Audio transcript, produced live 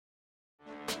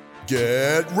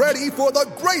Get ready for the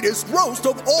greatest roast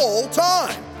of all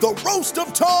time, the Roast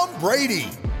of Tom Brady,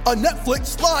 a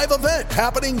Netflix live event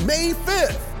happening May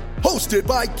 5th. Hosted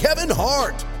by Kevin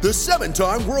Hart, the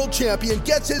 7-time world champion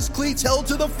gets his cleats held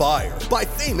to the fire by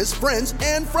famous friends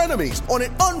and frenemies on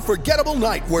an unforgettable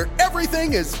night where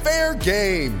everything is fair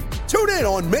game. Tune in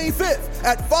on May 5th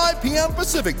at 5 p.m.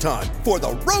 Pacific time for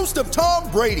the Roast of Tom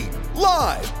Brady,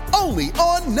 live only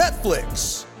on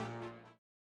Netflix.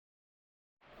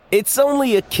 It's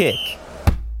only a kick,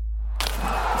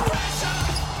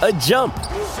 a jump,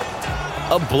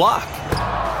 a block.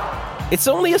 It's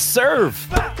only a serve.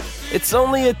 It's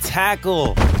only a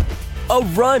tackle, a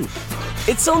run.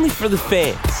 It's only for the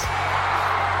fans.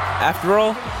 After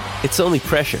all, it's only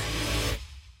pressure.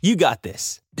 You got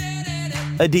this.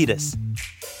 Adidas.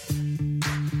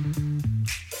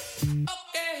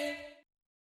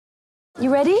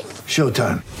 You ready?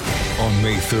 Showtime. On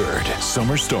May 3rd,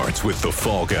 summer starts with The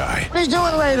Fall Guy. Let's do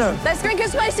it later. Let's drink a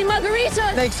spicy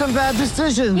margarita. Make some bad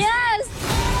decisions. Yes!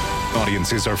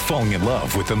 Audiences are falling in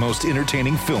love with the most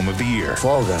entertaining film of the year.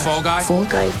 Fall Guy. Fall Guy? Fall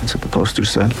guy. That's what the poster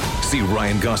said. See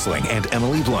Ryan Gosling and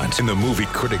Emily Blunt in the movie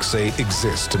critics say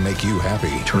exists to make you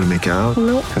happy. Trying to make it out?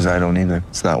 Nope. Because I don't either.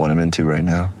 It's not what I'm into right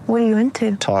now. What are you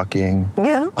into? Talking.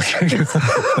 Yeah.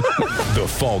 The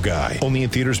Fall Guy. Only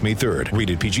in theaters May 3rd.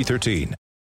 Rated PG-13.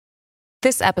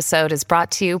 This episode is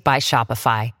brought to you by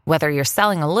Shopify. Whether you're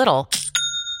selling a little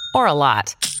or a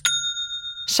lot,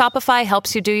 Shopify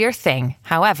helps you do your thing,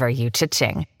 however you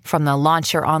cha-ching. From the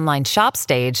launch your online shop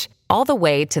stage, all the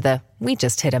way to the we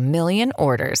just hit 1 million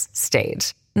orders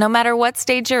stage. No matter what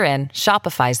stage you're in,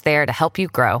 Shopify's there to help you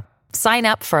grow. Sign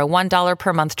up for a $1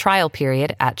 per month trial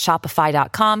period at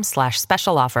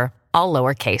shopify.com/special offer, all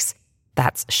lowercase.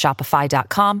 That's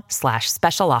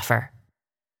shopify.com/special offer.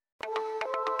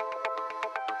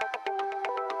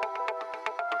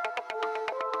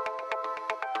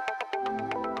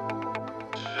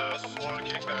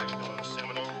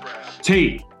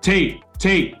 Tape.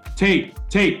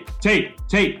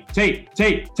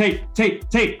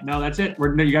 No, that's it.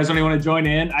 You guys don't even want to join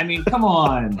in. I mean, come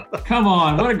on.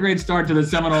 What a great start to the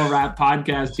Seminole Rap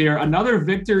podcast here. Another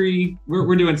victory.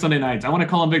 We're doing Sunday nights. I want to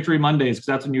call them Victory Mondays because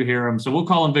that's when you hear them. So we'll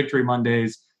call them Victory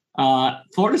Mondays.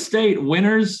 Florida State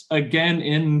winners again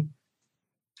in,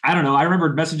 I don't know. I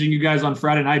remember messaging you guys on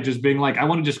Friday night just being like, I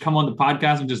want to just come on the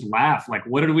podcast and just laugh. Like,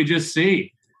 what did we just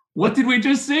see? What did we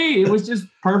just see? It was just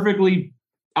perfectly,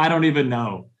 I don't even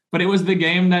know. But it was the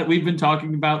game that we've been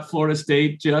talking about. Florida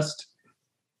State just,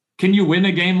 can you win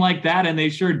a game like that? And they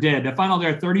sure did. The final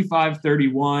there,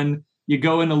 35-31. You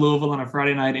go into Louisville on a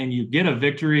Friday night and you get a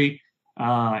victory.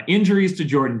 Injuries to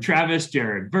Jordan Travis,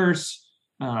 Jared Verse,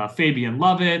 Fabian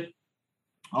Lovett.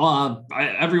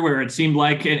 Everywhere it seemed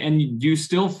like, and you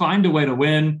still find a way to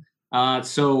win.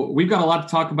 So we've got a lot to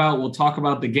talk about. We'll talk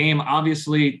about the game.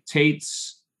 Obviously,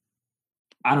 Tate's,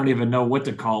 I don't even know what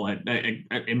to call it.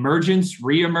 Emergence,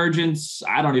 reemergence.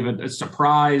 I don't even, a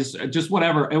surprise, just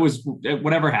whatever. It was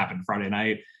whatever happened Friday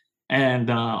night and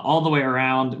all the way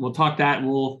around. We'll talk that.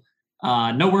 We'll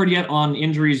no word yet on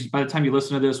injuries. By the time you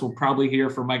listen to this, we'll probably hear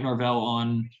from Mike Norvell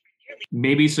on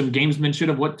maybe some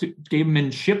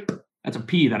gamesmanship. That's a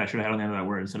P that I should have had on the end of that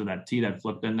word instead of that T that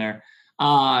flipped in there.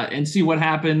 And see what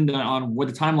happened on what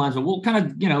the timelines. But we'll kind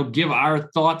of, give our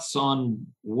thoughts on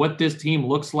what this team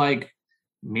looks like,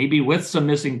 maybe with some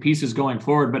missing pieces going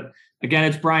forward. But again,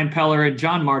 it's Brian Peller and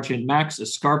John Marchant, Max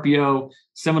Escarpio,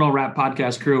 Seminole Rap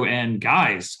Podcast crew. And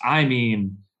guys, I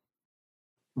mean,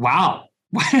 wow.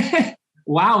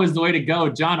 Wow is the way to go.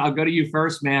 John, I'll go to you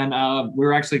first, man. We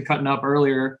were actually cutting up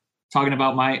earlier talking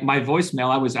about my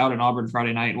voicemail. I was out in Auburn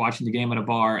Friday night watching the game at a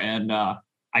bar, and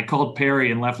I called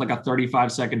Perry and left like a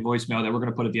 35-second voicemail that we're going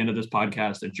to put at the end of this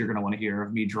podcast that you're going to want to hear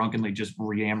of me drunkenly just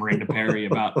yammering to Perry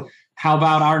about how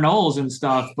about our Noles and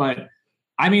stuff. But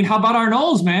I mean, how about our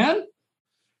Noles, man?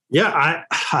 Yeah,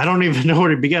 I don't even know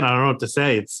where to begin. I don't know what to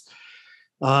say. It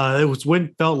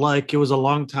felt like it was a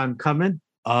long time coming.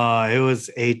 It was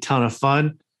a ton of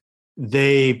fun.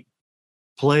 They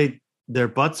played their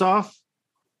butts off.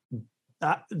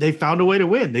 They found a way to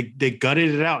win. They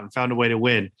gutted it out and found a way to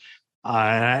win.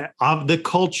 The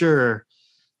culture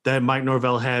that Mike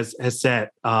Norvell has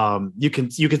set, you can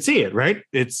see it, right?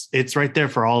 It's right there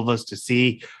for all of us to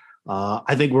see.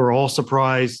 I think we're all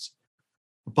surprised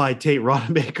by Tate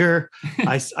Rodemaker.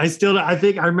 I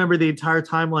think I remember the entire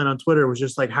timeline on Twitter was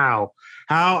just like, how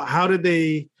did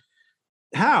they,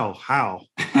 how,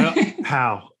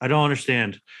 I don't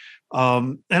understand.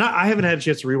 And I haven't had a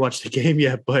chance to rewatch the game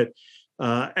yet, but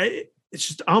it's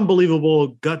just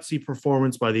unbelievable, gutsy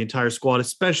performance by the entire squad,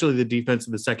 especially the defense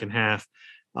in the second half.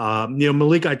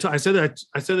 Malik, I said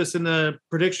this in the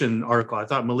prediction article. I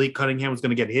thought Malik Cunningham was going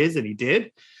to get his, and he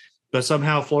did. But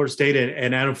somehow Florida State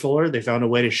and Adam Fuller, they found a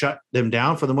way to shut them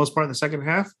down for the most part in the second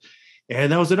half.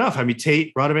 And that was enough. I mean,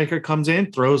 Tate Rodemaker comes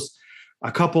in, throws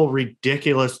a couple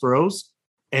ridiculous throws,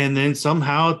 and then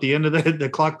somehow at the end of the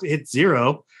clock hits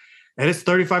 0, and it's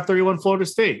 35-31 Florida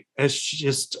State. It's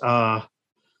just, wow.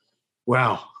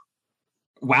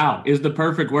 Wow is the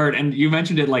perfect word. And you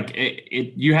mentioned it like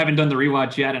you haven't done the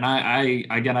rewatch yet. And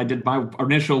I did my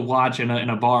initial watch in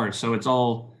a bar. So it's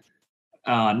all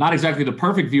not exactly the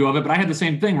perfect view of it, but I had the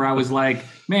same thing where I was like,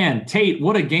 man, Tate,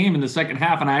 what a game in the second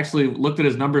half. And I actually looked at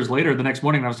his numbers later the next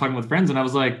morning and I was talking with friends and I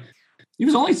was like, he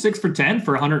was only 6 for 10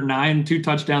 for 109, 2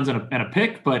 touchdowns and a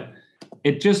pick. But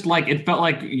it just like, it felt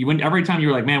like every time you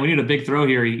were like, man, we need a big throw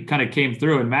here. He kind of came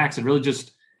through, and Max, it really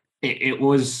just, it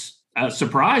was a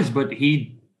surprise, but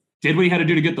he did what he had to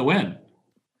do to get the win.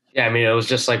 Yeah, I mean, it was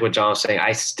just like what John was saying.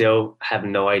 I still have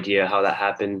no idea how that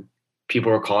happened.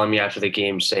 People were calling me after the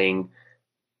game saying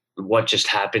what just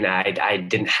happened. I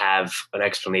didn't have an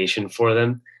explanation for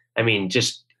them. I mean,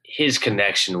 just his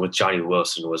connection with Johnny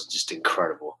Wilson was just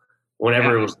incredible.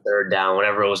 Whenever it was third down,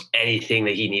 whenever it was anything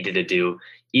that he needed to do,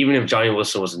 even if Johnny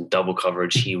Wilson was in double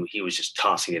coverage, he was just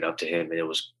tossing it up to him, and it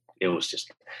was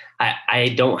just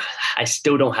I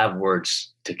still don't have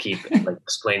words to keep like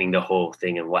explaining the whole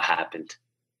thing and what happened.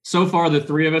 So far, the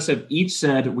three of us have each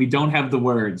said we don't have the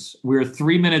words. We're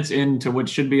 3 minutes into what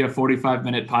should be a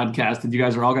 45-minute podcast, and you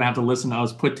guys are all going to have to listen to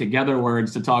us put together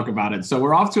words to talk about it. So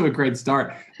we're off to a great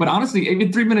start. But honestly,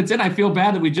 even 3 minutes in, I feel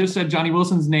bad that we just said Johnny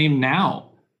Wilson's name now.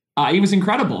 He was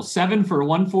incredible. 7 for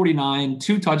 149,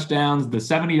 2 touchdowns, the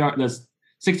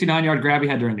 69-yard grab he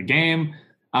had during the game.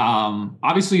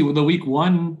 Obviously, the week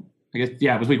one, I guess,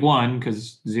 it was week one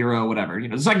because 0, whatever.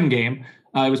 The second game,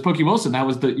 it was Pokey Wilson. That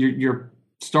was your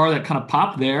star that kind of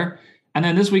popped there. And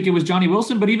then this week it was Johnny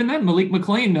Wilson. But even then, Malik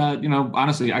McClain,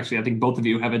 honestly, actually, I think both of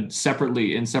you have in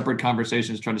separate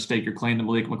conversations tried to stake your claim to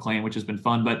Malik McClain, which has been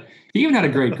fun. But he even had a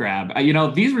great grab.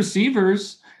 These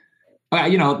receivers,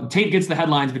 Tate gets the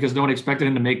headlines because no one expected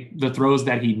him to make the throws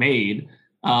that he made.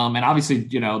 And obviously,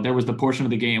 there was the portion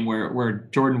of the game where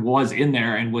Jordan was in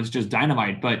there and was just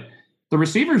dynamite. But the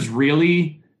receivers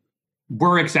really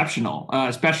were exceptional,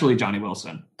 especially Johnny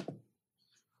Wilson.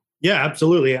 Yeah,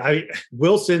 absolutely.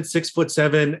 Wilson,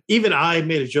 6'7". Even I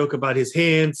made a joke about his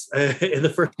hands in the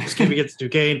first game against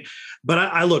Duquesne. But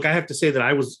I have to say that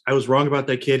I was wrong about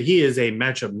that kid. He is a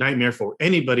matchup nightmare for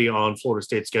anybody on Florida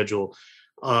State's schedule.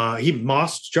 He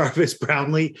mossed Jarvis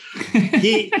Brownlee.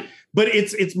 But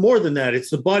it's more than that. It's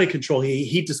the body control.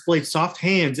 He displayed soft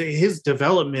hands. His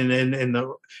development and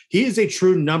he is a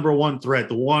true number one threat.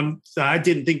 The one that I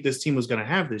didn't think this team was going to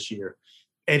have this year,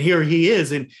 and here he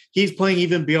is, and he's playing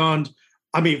even beyond.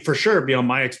 I mean, for sure beyond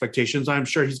my expectations. I'm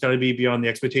sure he's got to be beyond the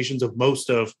expectations of most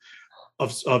of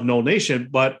Noel Nation.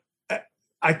 But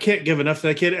I can't give enough to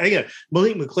that kid. Again,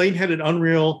 Malik McClain had an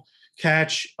unreal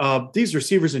catch. These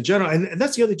receivers in general, and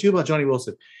that's the other thing about Johnny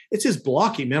Wilson. It's his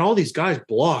blocking, man. All these guys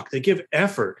block. They give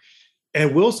effort.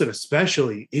 And Wilson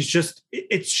especially is just –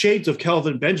 it's shades of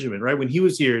Kelvin Benjamin, right? When he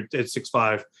was here at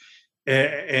 6'5",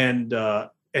 and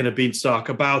a beanstalk,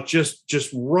 about just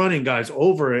running guys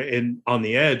over and on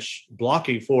the edge,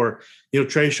 blocking for,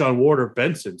 Trayshawn Ward or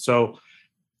Benson. So,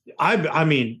 I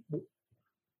mean,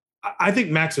 I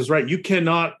think Max is right. You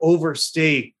cannot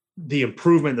overstate the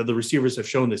improvement that the receivers have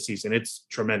shown this season. It's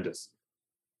tremendous.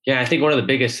 Yeah, I think one of the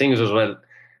biggest things was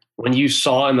when you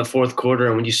saw in the fourth quarter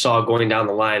and when you saw going down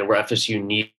the line where FSU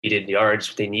needed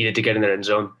yards, they needed to get in their end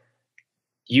zone.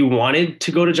 You wanted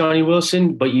to go to Johnny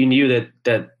Wilson, but you knew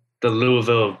that the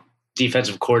Louisville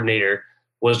defensive coordinator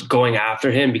was going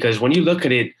after him, because when you look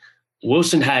at it,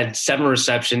 Wilson had 7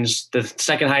 receptions. The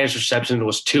second highest reception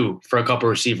was 2 for a couple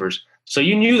of receivers. So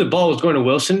you knew the ball was going to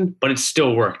Wilson, but it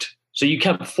still worked. So you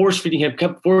kept force feeding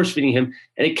him,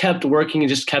 and it kept working and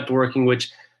just kept working,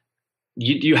 which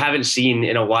you haven't seen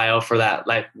in a while for that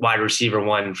like wide receiver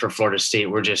one for Florida State.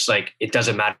 We're just like, it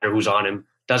doesn't matter who's on him.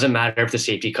 Doesn't matter if the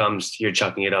safety comes, you're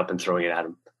chucking it up and throwing it at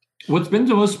him. What's been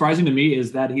the most surprising to me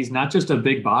is that he's not just a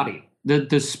big body.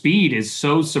 The speed is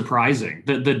so surprising.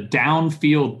 The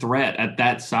downfield threat at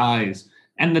that size.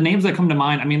 And the names that come to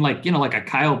mind, I mean, like a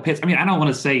Kyle Pitts. I mean, I don't want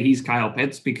to say he's Kyle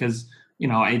Pitts because,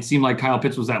 it seemed like Kyle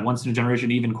Pitts was that once in a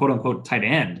generation, even quote unquote tight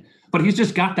end. But he's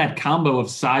just got that combo of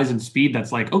size and speed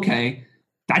that's like, okay,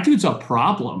 that dude's a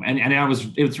problem. And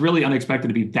it's really unexpected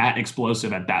to be that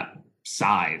explosive at that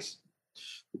size.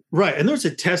 Right. And there's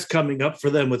a test coming up for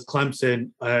them with Clemson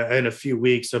in a few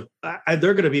weeks. So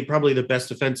they're going to be probably the best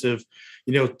defensive,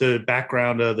 the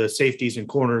background of the safeties and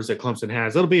corners that Clemson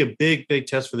has. That'll be a big, big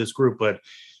test for this group. But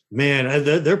Man,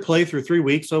 their play through 3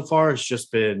 weeks so far has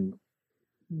just been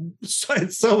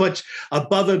so much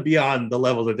above and beyond the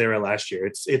level that they were at last year.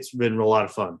 It's been a lot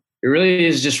of fun. It really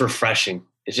is just refreshing.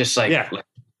 It's just like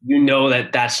that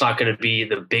that's not going to be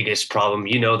the biggest problem.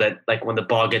 You know that like when the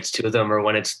ball gets to them or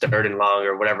when it's third and long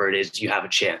or whatever it is, you have a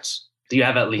chance. You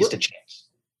have at least a chance.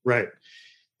 Right.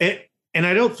 And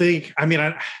I don't think,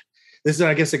 this is,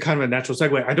 I guess, a kind of a natural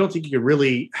segue. I don't think you can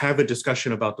really have a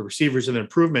discussion about the receivers and the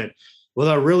improvement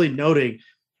without really noting,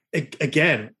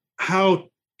 again, how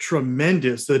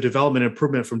tremendous the development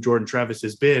improvement from Jordan Travis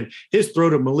has been. His throw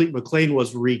to Malik McClain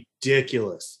was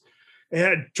ridiculous.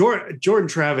 And Jordan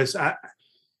Travis,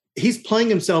 he's playing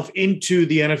himself into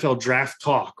the NFL draft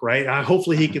talk, right?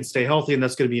 Hopefully he can stay healthy, and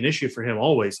that's going to be an issue for him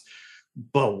always.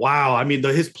 But wow,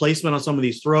 his placement on some of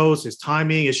these throws, his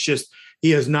timing, it's just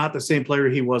he is not the same player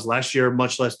he was last year,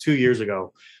 much less 2 years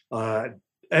ago.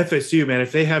 FSU, man,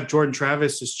 if they have Jordan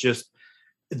Travis, it's just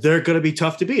they're going to be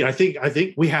tough to beat. I think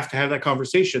we have to have that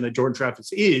conversation that Jordan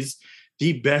Travis is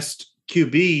the best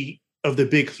QB of the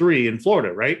big three in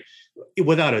Florida, right?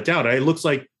 Without a doubt. It looks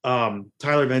like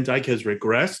Tyler Van Dyke has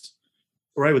regressed,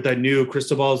 right, with that new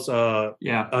Cristobal's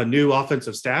new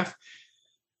offensive staff.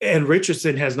 And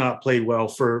Richardson has not played well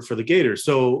for the Gators.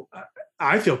 So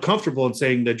I feel comfortable in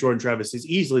saying that Jordan Travis is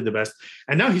easily the best.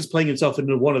 And now he's playing himself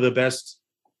into one of the best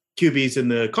QBs in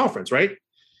the conference, right?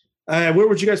 Where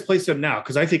would you guys place him now?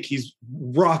 Because I think he's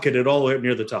rocketed all the way up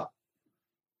near the top.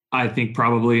 I think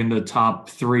probably in the top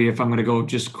 3, if I'm going to go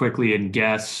just quickly and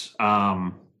guess.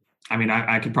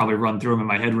 I could probably run through them in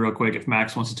my head real quick if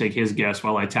Max wants to take his guess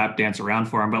while I tap dance around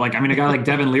for him. But a guy like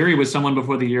Devin Leary was someone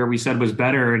before the year we said was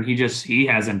better, and he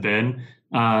hasn't been.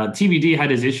 TBD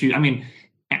had his issues.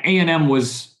 A&M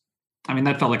was,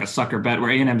 that felt like a sucker bet where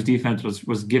A&M's defense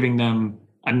was giving them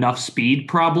enough speed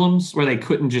problems where they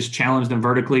couldn't just challenge them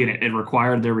vertically, and it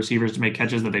required their receivers to make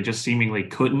catches that they just seemingly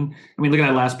couldn't. Look at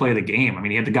that last play of the game.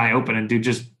 He had the guy open and dude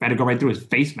just had to go right through his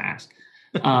face mask.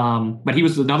 But he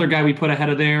was another guy we put ahead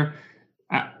of there.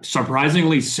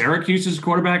 Surprisingly, Syracuse's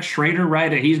quarterback, Schrader,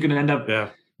 right? He's going to end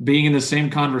up being in the same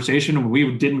conversation.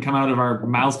 We didn't come out of our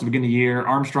mouths to begin the year.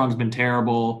 Armstrong's been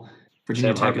terrible.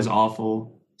 Virginia Tech is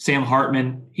awful. Sam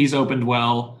Hartman, he's opened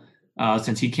well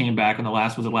since he came back in the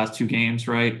last 2 games,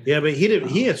 right? Yeah, but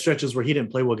he had stretches where he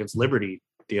didn't play well against Liberty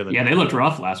the other day. Yeah, they looked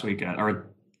rough last weekend, or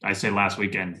I say last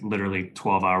weekend, literally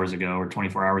 12 hours ago or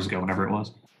 24 hours ago, whenever it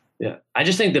was. Yeah, I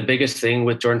just think the biggest thing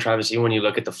with Jordan Travis, even when you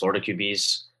look at the Florida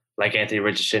QBs like Anthony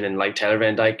Richardson and like Tyler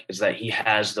Van Dyke, is that he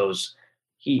has those.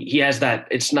 He has that.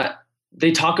 It's not.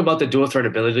 They talk about the dual threat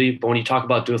ability, but when you talk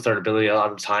about dual threat ability, a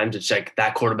lot of times it's like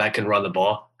that quarterback can run the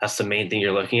ball. That's the main thing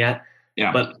you're looking at.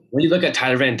 Yeah. But when you look at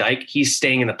Tyler Van Dyke, he's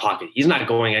staying in the pocket. He's not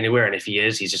going anywhere, and if he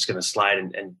is, he's just going to slide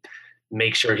and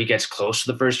make sure he gets close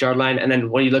to the 1-yard line. And then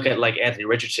when you look at like Anthony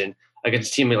Richardson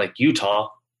against a team like Utah,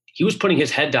 he was putting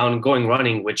his head down and going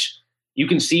running, which you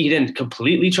can see he didn't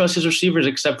completely trust his receivers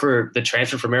except for the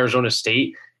transfer from Arizona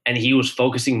State, and he was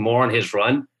focusing more on his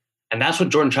run. And that's what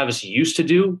Jordan Travis used to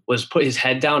do, was put his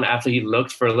head down after he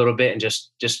looked for a little bit and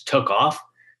just took off.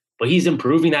 But he's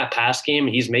improving that pass game.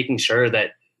 He's making sure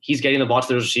that he's getting the ball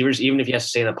to those receivers, even if he has to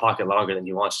stay in the pocket longer than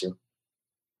he wants to.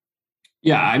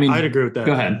 Yeah, I'd agree with that.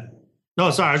 Go ahead. No,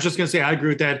 sorry. I was just going to say, I agree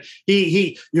with that.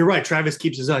 You're right. Travis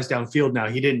keeps his eyes downfield now.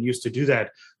 He didn't used to do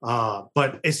that.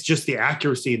 But it's just the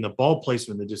accuracy and the ball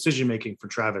placement, the decision-making for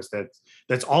Travis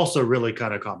that's also really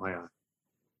kind of caught my eye.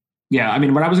 Yeah,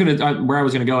 where I was going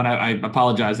to go, and I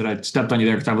apologize that I stepped on you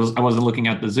there because I wasn't looking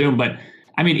at the Zoom, but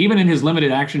even in his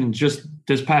limited action just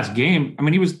this past game,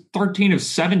 he was 13 of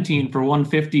 17 for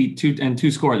 152 and 2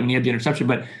 scores. He had the interception,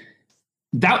 but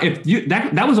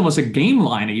that was almost a game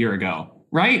line a year ago,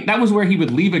 right? That was where he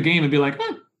would leave a game and be like,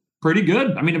 pretty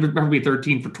good. It would probably be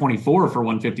 13 for 24 for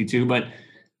 152, but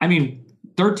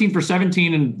 13 for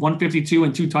 17 and 152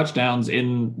 and 2 touchdowns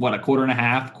in a quarter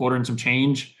and some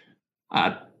change.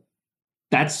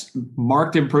 That's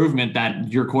marked improvement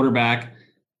that your quarterback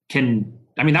can.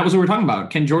 That was what we're talking about.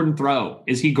 Can Jordan throw?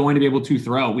 Is he going to be able to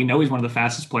throw? We know he's one of the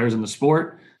fastest players in the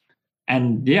sport.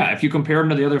 And yeah, if you compare him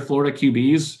to the other Florida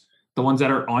QBs, the ones that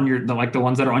are on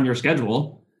your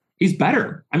schedule, he's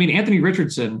better. Anthony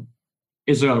Richardson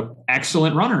is an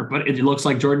excellent runner, but it looks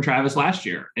like Jordan Travis last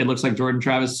year. It looks like Jordan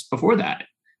Travis before that.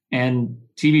 And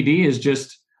TBD is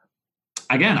just,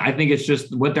 again, I think it's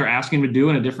just what they're asking to do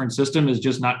in a different system is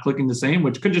just not clicking the same,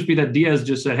 which could just be that Diaz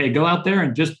just said, hey, go out there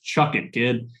and just chuck it,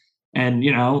 kid. And,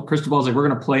 Cristobal's like, we're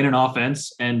going to play in an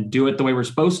offense and do it the way we're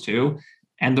supposed to.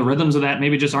 And the rhythms of that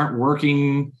maybe just aren't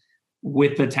working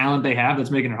with the talent they have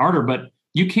that's making it harder. But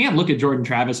you can't look at Jordan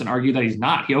Travis and argue that he's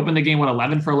not. He opened the game,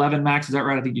 11 for 11, Max? Is that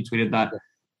right? I think you tweeted that.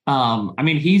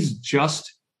 He's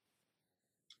just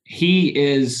he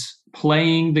is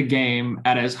playing the game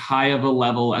at as high of a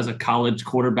level as a college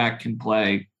quarterback can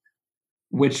play,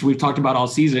 which we've talked about all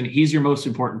season. He's your most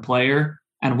important player,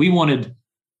 and we wanted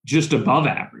just above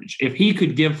average. If he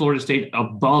could give Florida State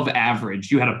above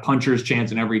average, you had a puncher's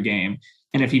chance in every game.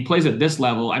 And if he plays at this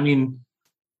level, I mean,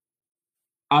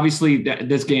 obviously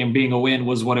this game being a win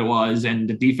was what it was, and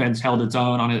the defense held its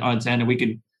own on its end, and we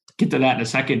could get to that in a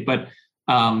second. But,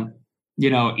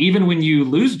 even when you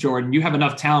lose Jordan, you have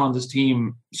enough talent on this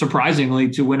team, surprisingly,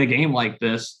 to win a game like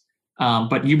this.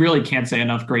 But you really can't say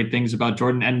enough great things about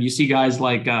Jordan. And you see guys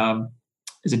like,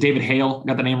 is it David Hale?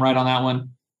 Got the name right on that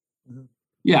one?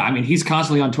 Yeah, I mean, he's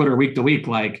constantly on Twitter week to week,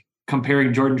 like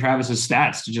comparing Jordan Travis's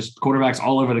stats to just quarterbacks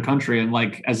all over the country. And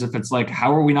like, as if it's like,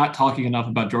 how are we not talking enough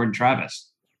about Jordan Travis?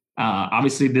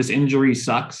 Obviously this injury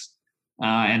sucks.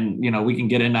 And we can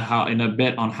get into in a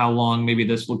bit on how long maybe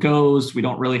this goes. We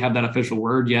don't really have that official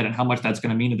word yet and how much that's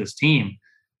going to mean to this team.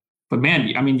 But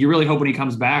man, I mean, you really hope when he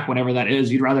comes back, whenever that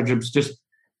is, you'd rather just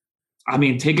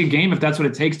take a game if that's what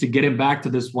it takes to get him back to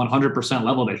this 100%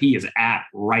 level that he is at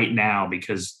right now,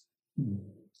 because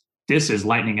this is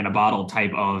lightning in a bottle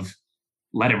type of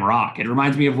let him rock. It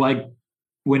reminds me of like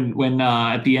when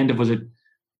at the end of, was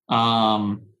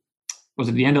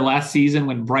it the end of last season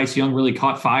when Bryce Young really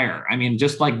caught fire? I mean,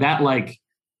 just like that, like,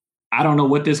 I don't know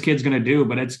what this kid's going to do,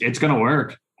 but it's going to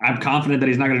work. I'm confident that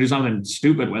he's not going to do something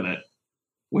stupid with it,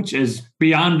 which is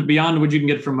beyond what you can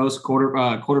get from most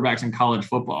quarterbacks in college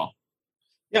football.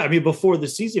 Yeah, I mean, before the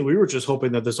season, we were just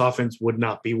hoping that this offense would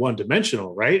not be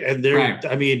one-dimensional, right? And right.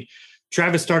 I mean,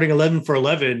 Travis starting 11 for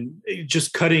 11,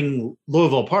 just cutting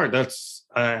Louisville apart. That's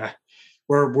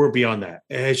we're beyond that.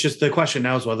 It's just the question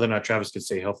now is whether or not Travis can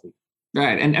stay healthy.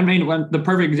 Right, and I mean, the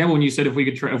perfect example when you said if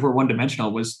we're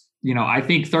one-dimensional was, I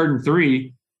think 3rd and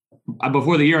 3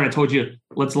 before the year, I told you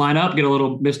let's line up, get a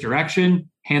little misdirection,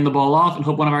 hand the ball off, and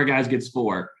hope one of our guys gets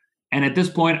 4. And at this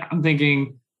point, I'm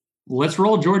thinking, let's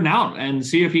roll Jordan out and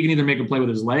see if he can either make a play with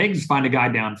his legs, find a guy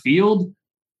downfield,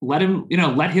 let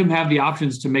him have the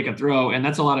options to make a throw. And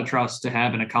that's a lot of trust to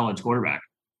have in a college quarterback.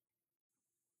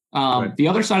 Right. The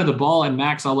other side of the ball, and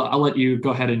Max, I'll let you go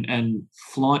ahead and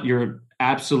flaunt your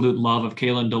absolute love of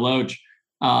Kalen DeLoach.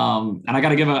 And I got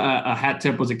to give a hat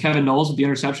tip. Was it Kevin Knowles with the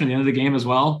interception at the end of the game as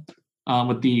well? I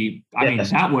mean,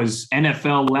 that was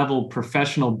NFL level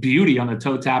professional beauty on the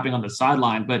toe tapping on the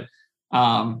sideline. But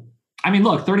I mean,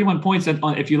 look, 31 points,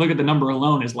 if you look at the number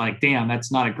alone, is like, damn,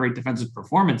 that's not a great defensive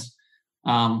performance.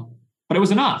 But it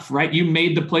was enough, right? You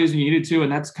made the plays you needed to,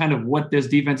 and that's kind of what this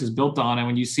defense is built on. And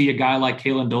when you see a guy like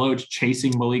Kalen DeLoach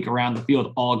chasing Malik around the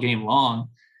field all game long,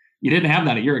 you didn't have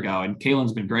that a year ago, and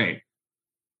Kalen's been great.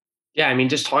 Yeah, I mean,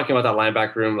 just talking about that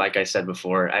linebacker room, like I said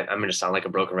before, I'm going to sound like a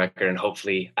broken record, and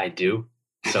hopefully I do.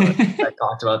 So I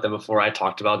talked about them before. I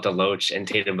talked about DeLoach and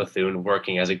Tatum Bethune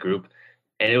working as a group,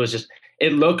 and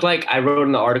it looked like, I wrote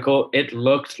in the article, it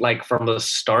looked like from the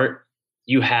start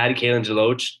you had Kalen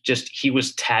DeLoach, he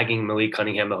was tagging Malik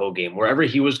Cunningham the whole game. Wherever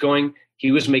he was going,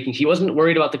 he wasn't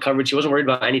worried about the coverage. He wasn't worried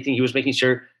about anything. He was making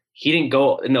sure he didn't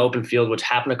go in the open field, which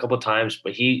happened a couple of times,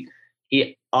 but he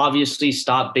obviously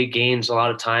stopped big gains a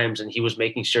lot of times, and he was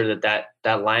making sure that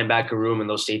linebacker room and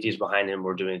those safeties behind him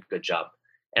were doing a good job.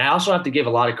 And I also have to give a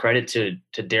lot of credit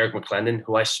to Derek McClendon,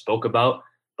 who I spoke about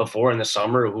before in the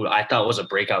summer, who I thought was a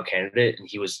breakout candidate, and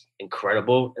he was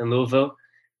incredible in Louisville.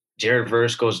 Jared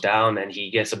Verse goes down and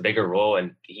he gets a bigger role,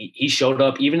 and he showed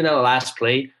up even in that last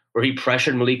play where he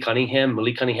pressured Malik Cunningham.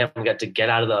 Malik Cunningham got to get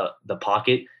out of the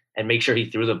pocket and make sure he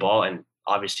threw the ball, and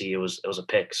obviously it was a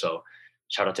pick. So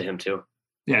shout out to him too.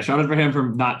 Yeah, shout out for him for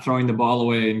not throwing the ball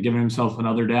away and giving himself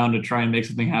another down to try and make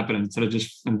something happen instead of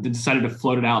just decided to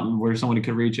float it out and where somebody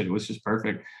could reach it. It was just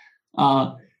perfect.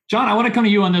 John, I want to come to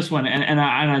you on this one, and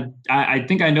I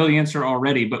think I know the answer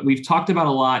already, but we've talked about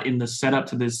a lot in the setup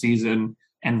to this season,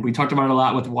 and we talked about it a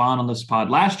lot with Juan on this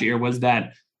pod last year, was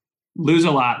that lose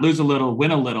a lot, lose a little, win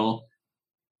a little.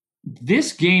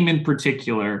 This game in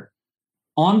particular,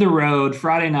 on the road,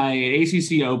 Friday night,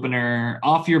 ACC opener,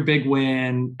 off your big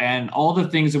win, and all the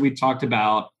things that we talked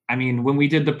about. I mean, when we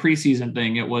did the preseason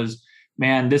thing, it was,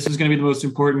 man, this is going to be the most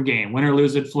important game. Win or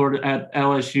lose at Florida, at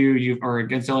LSU, or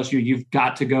against LSU, you've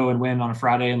got to go and win on a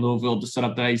Friday in Louisville to set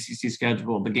up the ACC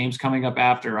schedule. The game's coming up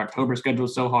after. October schedule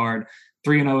is so hard.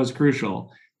 3-0 is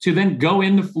crucial. To then go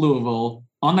into Louisville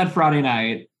on that Friday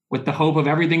night with the hope of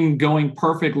everything going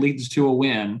perfect leads to a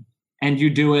win, and you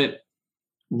do it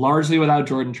largely without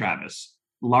Jordan Travis,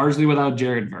 largely without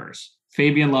Jared Verse,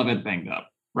 Fabian Lovett banged up,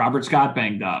 Robert Scott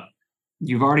banged up.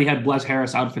 You've already had Bless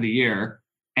Harris out for the year,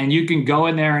 and you can go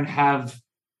in there and have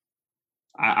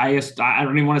I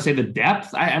don't even want to say the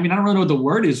depth. I mean, I don't really know what the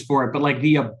word is for it, but like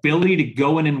the ability to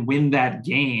go in and win that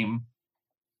game,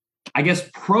 I guess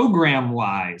program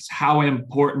wise, how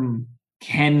important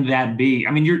can that be?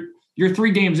 I mean, you're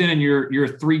 3 games in and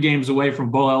you're 3 games away from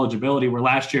bowl eligibility, where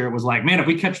last year it was like, man, if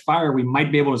we catch fire, we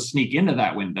might be able to sneak into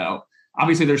that window.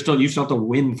 Obviously you still have to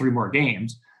win 3 more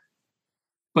games,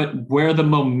 but where the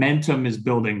momentum is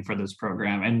building for this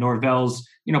program. And Norvell's,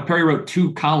 Perry wrote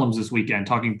 2 columns this weekend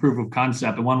talking proof of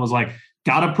concept. And one was like,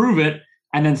 gotta prove it.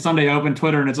 And then Sunday I opened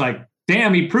Twitter and it's like,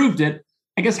 damn, he proved it.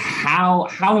 I guess how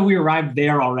have we arrived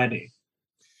there already?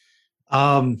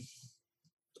 I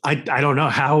don't know.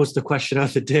 How is the question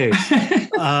of the day?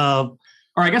 Or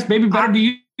I guess maybe better. Do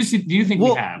you think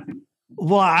we have?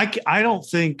 Well, I don't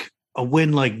think a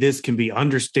win like this can be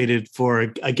understated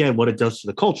for, again, what it does to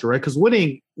the culture, right? Because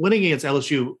winning against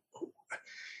LSU,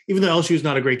 even though LSU is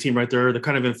not a great team, right? They're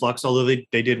kind of in flux, although they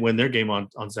did win their game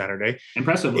on Saturday.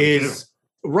 Impressively,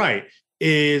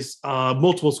 is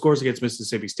multiple scores against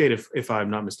Mississippi State, if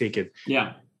I'm not mistaken.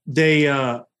 Yeah.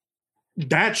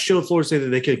 That showed Florida State that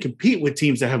they could compete with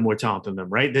teams that have more talent than them,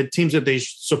 right? The teams that they're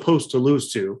supposed to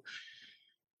lose to.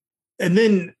 And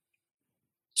then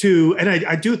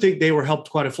I do think they were helped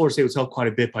Florida State was helped quite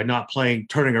a bit by not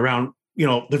turning around,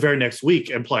 the very next week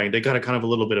and playing. They got a kind of a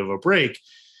little bit of a break.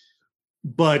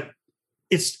 But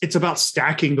it's about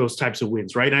stacking those types of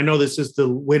wins, right? And I know this is the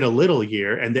win a little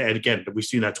year. And again, we've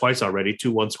seen that twice already,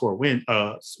 2 one-score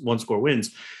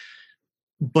wins.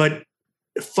 But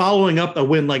following up a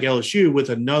win like LSU with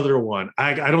another one,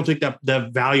 I don't think that the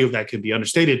value of that can be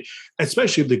understated,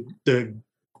 especially the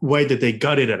way that they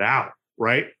gutted it out,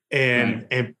 right?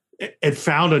 And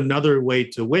found another way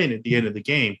to win at the end of the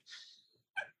game.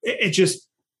 It just,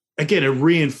 again, it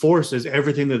reinforces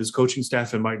everything that this coaching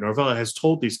staff and Mike Norvell has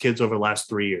told these kids over the last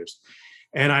 3 years.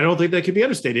 And I don't think that can be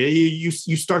understated. You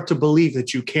start to believe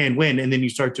that you can win, and then you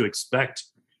start to expect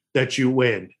that you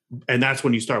win. And that's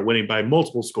when you start winning by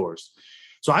multiple scores.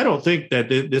 So I don't think that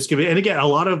this can be, and again, a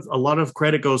lot of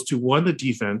credit goes to 1, the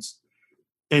defense,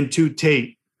 and 2,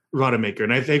 Tate Rodemaker.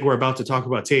 And I think we're about to talk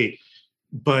about Tate,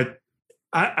 but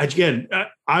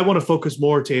I want to focus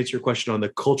more to answer your question on the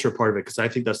culture part of it, because I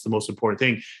think that's the most important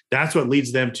thing. That's what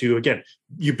leads them to, again,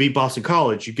 you beat Boston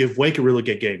College, you give Wake a really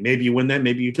good game. Maybe you win that,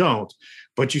 maybe you don't,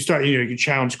 but you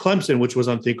challenge Clemson, which was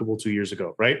unthinkable 2 years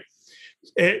ago, right?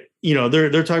 They're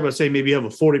talking about saying maybe you have a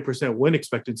 40% win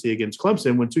expectancy against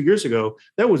Clemson, when 2 years ago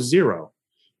that was 0,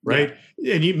 right?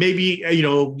 Yeah. And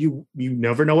you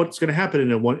never know what's going to happen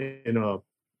in a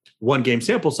one game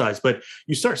sample size, but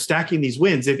you start stacking these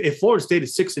wins. If Florida State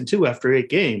is 6-2 after 8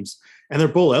 games and they're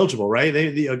bowl eligible, right?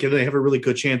 They have a really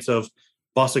good chance of,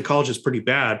 Boston College is pretty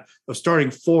bad, of starting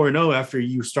 4-0 after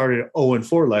you started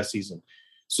 0-4 last season.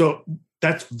 So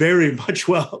that's very much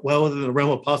well within the realm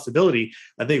of possibility.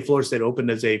 I think Florida State opened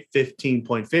as a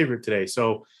 15-point favorite today.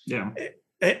 So yeah,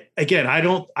 again,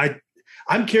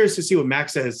 I'm curious to see what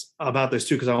Max says about this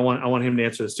too, because I want him to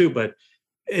answer this too. But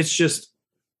it's just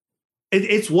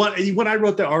it's when I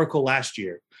wrote that article last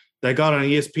year that got on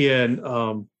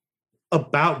ESPN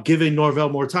about giving Norvell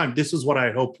more time. This is what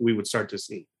I hoped we would start to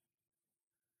see.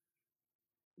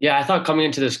 Yeah, I thought coming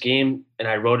into this game, and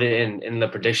I wrote it in the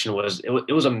prediction,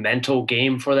 it was a mental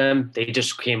game for them. They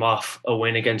just came off a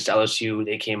win against LSU.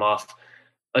 They came off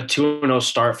a 2-0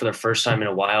 start for the first time in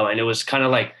a while. And it was kind of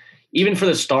like, even for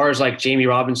the stars like Jamie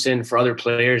Robinson, for other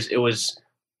players, it was,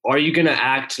 are you going to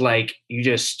act like you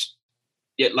just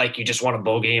want a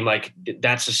bowl game? Like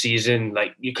that's the season,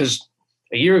 because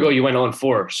a year ago you went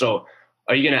 0-4. So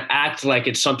are you going to act like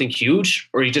it's something huge,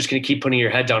 or are you just going to keep putting your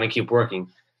head down and keep working?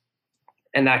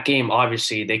 And that game,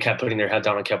 obviously, they kept putting their head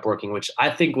down and kept working, which I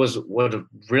think was what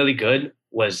really good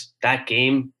was that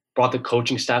game brought the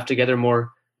coaching staff together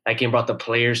more. That game brought the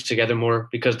players together more,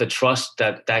 because the trust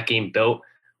that game built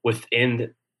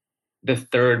within the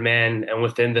third man and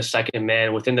within the second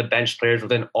man, within the bench players,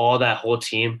 within all that whole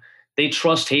team, they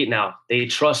trust Tate now. They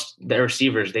trust their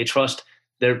receivers. They trust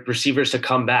their receivers to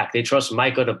come back. They trust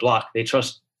Micah to block. They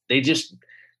trust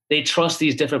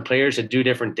these different players to do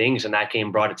different things, and that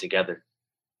game brought it together.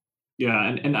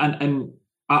 Yeah, and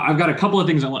I've got a couple of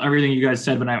things on everything you guys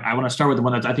said, but I want to start with the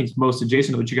one that I think is most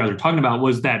adjacent to what you guys are talking about,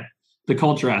 was that the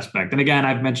culture aspect. And again,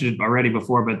 I've mentioned it already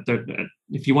before, but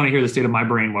if you want to hear the state of my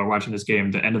brain while watching this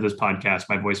game, the end of this podcast,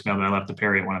 my voicemail that I left to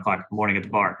Perry at 1:00 in the morning at the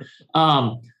bar.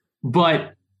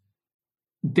 But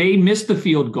they missed the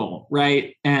field goal,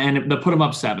 right? And they put them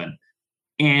up 7.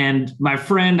 And my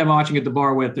friend I'm watching at the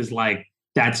bar with is like,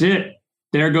 that's it.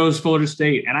 There goes Florida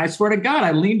State. And I swear to God,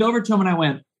 I leaned over to him and I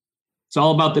went, it's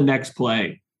all about the next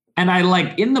play. And I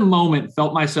in the moment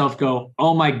felt myself go,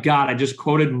 oh my God, I just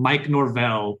quoted Mike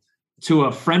Norvell to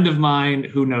a friend of mine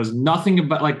who knows nothing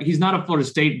about, like, he's not a Florida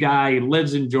State guy. He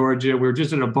lives in Georgia. We were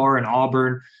just at a bar in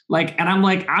Auburn. Like, and I'm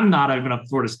like, I'm not even a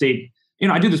Florida State.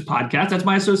 I do this podcast. That's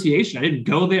my association. I didn't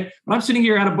go there. But I'm sitting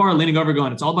here at a bar leaning over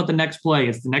going, it's all about the next play.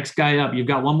 It's the next guy up. You've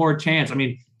got one more chance. I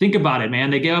mean, think about it, man.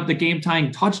 They gave up the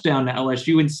game-tying touchdown to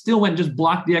LSU and still went and just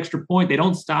blocked the extra point. They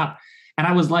don't stop. And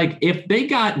I was like, if they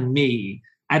got me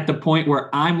at the point where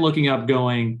I'm looking up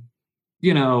going,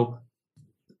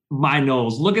 my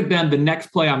Noles, look at them. The next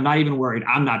play, I'm not even worried.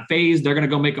 I'm not phased. They're going to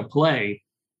go make a play.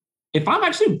 If I'm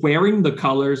actually wearing the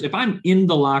colors, if I'm in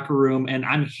the locker room and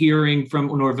I'm hearing from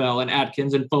Norvell and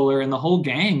Atkins and Fuller and the whole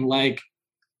gang, like,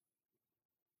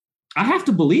 I have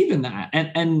to believe in that.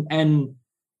 And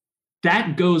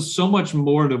that goes so much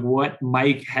more to what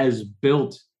Mike has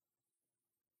built.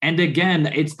 And again,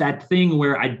 it's that thing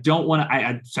where I don't want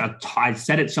to, I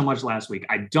said it so much last week.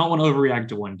 I don't want to overreact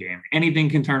to one game. Anything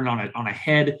can turn on a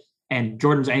head, and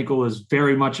Jordan's ankle is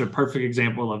very much a perfect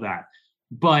example of that.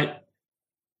 But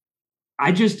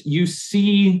you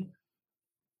see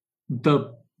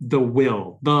the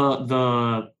will,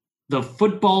 the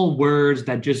football words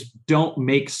that just don't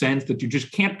make sense, that you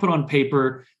just can't put on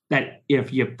paper, that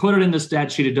if you put it in the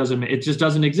stat sheet, it just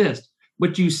doesn't exist.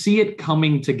 But you see it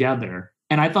coming together.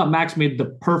 And I thought Max made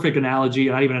the perfect analogy,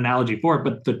 not even an analogy for it,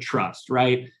 but the trust,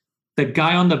 right? The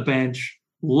guy on the bench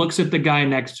looks at the guy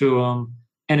next to him,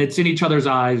 and it's in each other's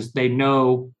eyes. They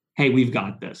know, hey, we've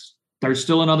got this. There's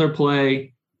still another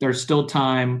play. There's still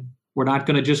time. We're not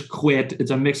going to just quit.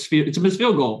 It's a missed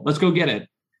field goal. Let's go get it.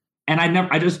 And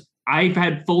I've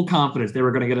had full confidence they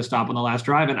were going to get a stop on the last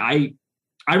drive. And I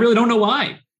really don't know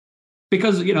why,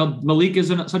 because, Malik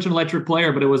isn't such an electric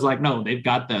player, but it was like, no, they've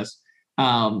got this.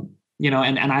 And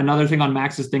another thing on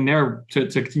Max's thing there to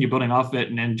continue building off it.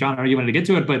 And John, I know you wanted to get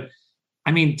to it, but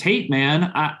I mean, Tate,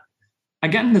 man,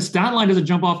 again, the stat line doesn't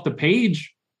jump off the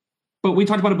page. But we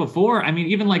talked about it before. I mean,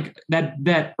 even like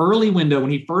that early window when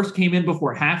he first came in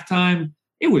before halftime,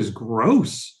 it was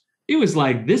gross. It was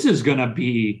like, this is going to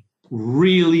be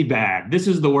really bad. This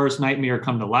is the worst nightmare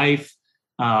come to life.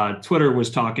 Twitter was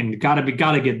talking,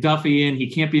 gotta get Duffy in. He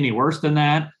can't be any worse than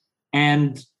that.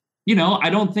 And, I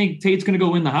don't think Tate's going to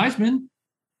go win the Heisman.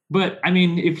 But I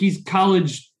mean, if he's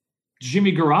college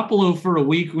Jimmy Garoppolo for a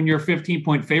week when you're a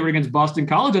 15-point favorite against Boston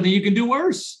College, I think you can do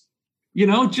worse.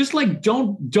 Just like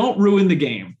don't ruin the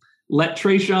game. Let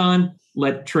Trayshawn,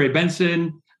 let Trey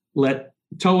Benson, let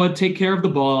Toa take care of the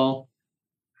ball.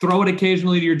 Throw it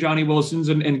occasionally to your Johnny Wilsons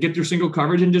and get your single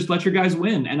coverage and just let your guys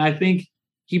win. And I think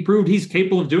he proved he's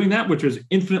capable of doing that, which was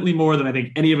infinitely more than I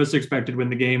think any of us expected when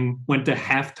the game went to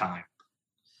halftime.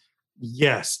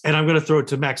 Yes, and I'm going to throw it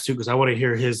to Max too, because I want to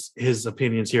hear his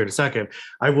opinions here in a second.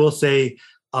 I will say,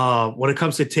 when it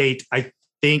comes to Tate, I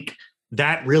think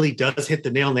that really does hit the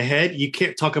nail on the head. You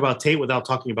can't talk about Tate without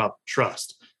talking about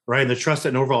trust, right? And the trust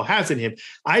that Norvell has in him.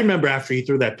 I remember after he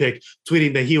threw that pick,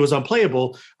 tweeting that he was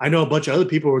unplayable. I know a bunch of other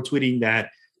people were tweeting that,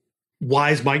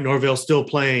 why is Mike Norvell still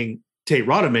playing Tate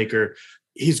Rodemaker?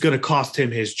 He's going to cost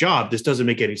him his job. This doesn't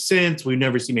make any sense. We've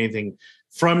never seen anything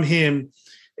from him.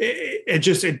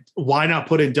 Why not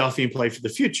put in Duffy and play for the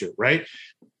future, right?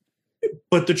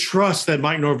 But the trust that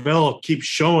Mike Norvell keeps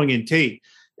showing in Tate,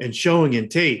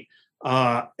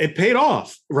 it paid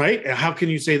off, right? How can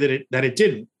you say that it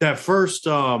didn't? That first,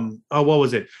 what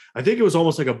was it? I think it was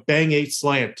almost like a bang 8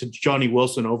 slant to Johnny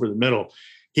Wilson over the middle.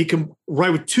 He can,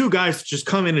 right, with two guys just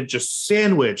come in and just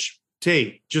sandwich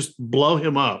Tate, just blow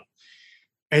him up.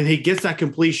 And he gets that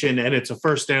completion and it's a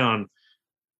first down.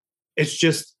 It's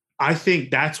just, I think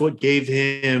that's what gave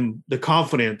him the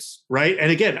confidence, right?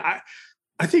 And again,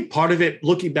 I think part of it,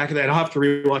 looking back at that, I'll have to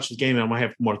rewatch the game and I might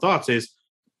have more thoughts, is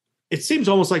it seems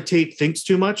almost like Tate thinks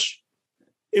too much.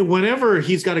 Whenever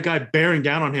he's got a guy bearing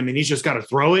down on him and he's just got to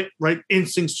throw it, right?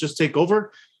 Instincts just take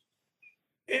over.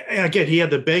 Again, he had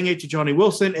the bang 8 to Johnny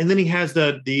Wilson, and then he has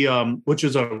the which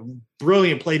is a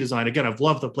brilliant play design. Again, I've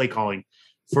loved the play calling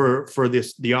for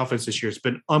the offense this year. It's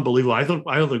been unbelievable. I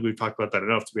don't think we've talked about that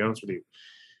enough, to be honest with you.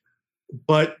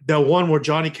 But the one where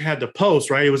Johnny had the post,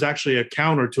 right? It was actually a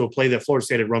counter to a play that Florida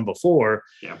State had run before.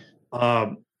 Yeah.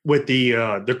 With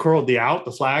the curl,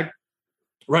 the flag,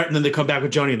 right? And then they come back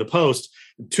with Johnny in the post.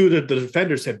 Two of the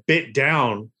defenders had bit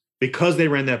down because they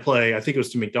ran that play. I think it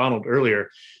was to McDonald earlier.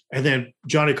 And then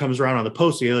Johnny comes around on the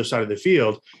post on the other side of the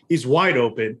field. He's wide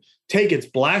open. Tate gets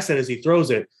blasted as he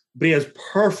throws it, but he has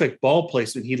perfect ball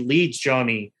placement. He leads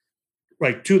Johnny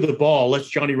right to the ball, lets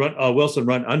Johnny Wilson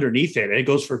run underneath it, and it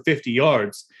goes for 50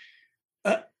 yards.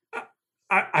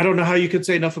 I don't know how you could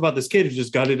say enough about this kid who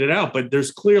just gutted it out, but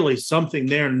there's clearly something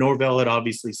there. Norvell had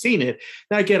obviously seen it.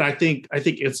 Now, again, I think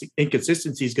it's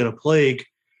inconsistency is going to plague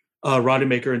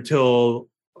Rodemaker until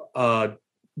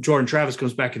Jordan Travis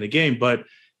comes back in the game. But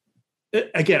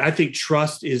again, I think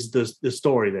trust is the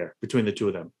story there between the two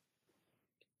of them.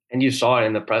 And you saw it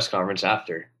in the press conference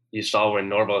after. You saw when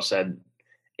Norvell said,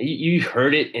 you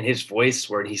heard it in his voice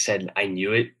where he said, I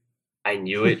knew it. I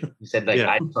knew it. He said, like,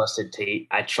 I trusted Tate.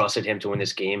 I trusted him to win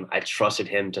this game. I trusted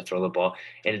him to throw the ball.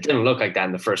 And it didn't look like that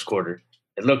in the first quarter.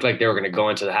 It looked like they were going to go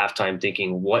into the halftime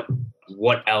thinking, what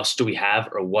else do we have,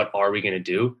 or what are we going to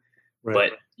do? Right.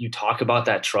 But you talk about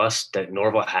that trust that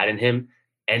Norvell had in him,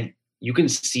 and you can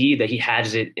see that he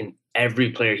has it in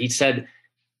every player. He said,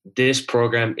 this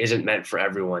program isn't meant for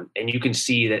everyone. And you can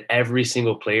see that every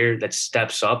single player that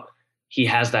steps up, he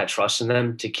has that trust in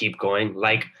them to keep going.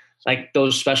 Like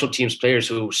those special teams players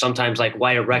who sometimes, like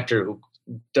Wyatt Rector, who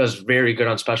does very good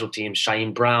on special teams,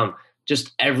 Shaheem Brown,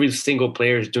 just every single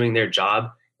player is doing their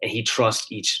job, and he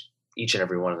trusts each and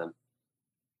every one of them.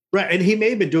 Right. And he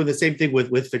may have been doing the same thing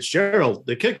with Fitzgerald,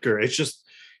 the kicker. It's just,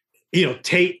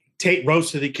 Tate rose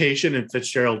to the occasion and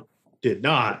Fitzgerald did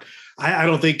not. I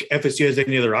don't think FSU has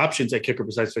any other options at kicker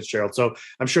besides Fitzgerald. So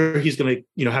I'm sure he's going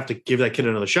to, have to give that kid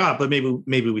another shot, but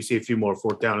maybe we see a few more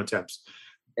fourth down attempts.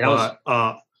 And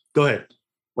go ahead.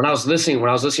 When I was listening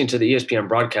to the ESPN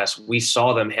broadcast, we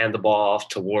saw them hand the ball off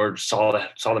to Ward, saw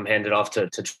them hand it off to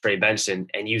Trey Benson.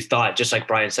 And you thought, just like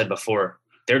Brian said before,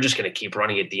 they're just going to keep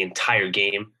running it the entire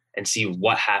game and see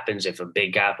what happens if a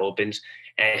big gap opens.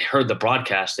 And I heard the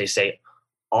broadcast, they say,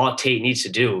 all Tate needs to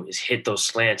do is hit those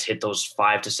slants, hit those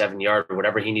 5 to 7 yard or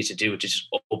whatever he needs to do to just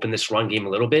open this run game a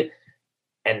little bit.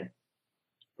 And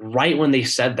right when they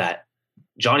said that,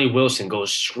 Johnny Wilson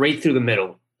goes straight through the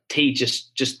middle. Tate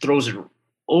just throws it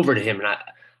over to him. And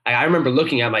I remember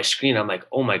looking at my screen. I'm like,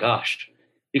 oh my gosh,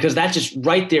 because that just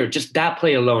right there, just that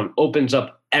play alone opens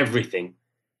up everything.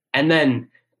 And then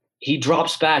he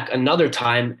drops back another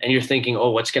time and you're thinking,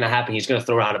 oh, what's going to happen? He's going to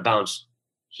throw out of bounds.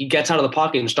 He gets out of the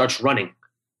pocket and starts running.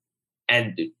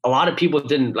 And a lot of people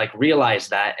didn't realize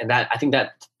that. And that, I think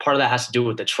that part of that has to do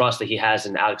with the trust that he has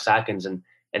in Alex Atkins and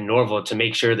Norvell to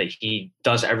make sure that he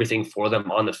does everything for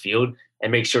them on the field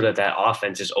and make sure that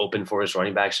offense is open for his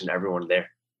running backs and everyone there.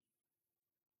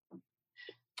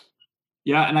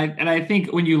 Yeah. And I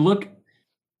think when you look,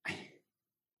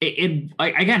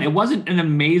 it wasn't an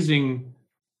amazing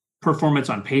performance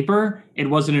on paper. It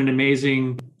wasn't an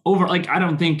amazing I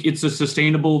don't think it's a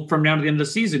sustainable from now to the end of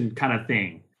the season kind of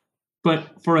thing.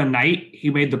 But for a night, he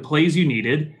made the plays you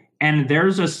needed. And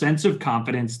there's a sense of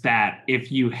confidence that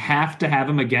if you have to have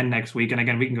him again next week, and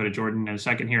again, we can go to Jordan in a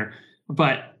second here,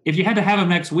 but if you had to have him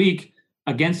next week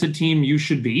against a team you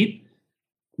should beat,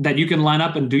 that you can line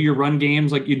up and do your run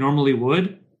games like you normally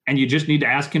would, and you just need to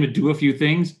ask him to do a few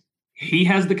things, he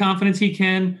has the confidence he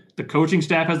can, the coaching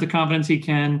staff has the confidence he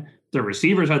can, the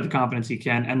receivers have the confidence he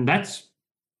can, and that's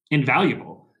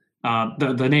invaluable.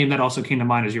 The name that also came to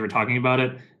mind as you were talking about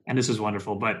it, and this is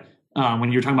wonderful, but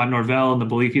when you're talking about Norvell and the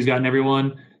belief he's got in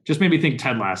everyone, just made me think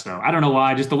Ted Lasso. I don't know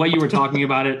why, just the way you were talking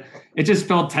about it, it just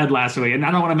felt Ted Lasso-y. And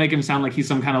I don't want to make him sound like he's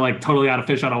some kind of totally out of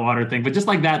fish out of water thing, but just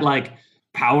like that,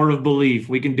 power of belief,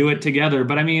 we can do it together.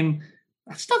 But I mean,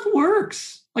 that stuff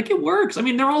works. It works. I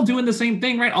mean, they're all doing the same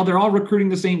thing, right? They're all recruiting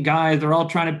the same guys. They're all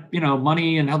trying to,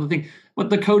 money and other thing. But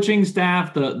the coaching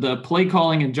staff, the play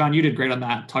calling, and John, you did great on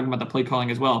that, talking about the play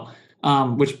calling as well.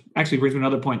 Which actually brings me to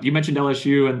another point. You mentioned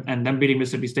LSU and them beating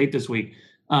Mississippi State this week.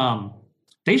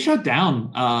 They shut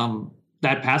down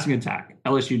that passing attack.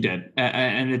 LSU did.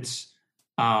 And it's,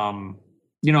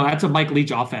 that's a Mike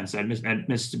Leach offense at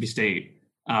Mississippi State.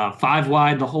 5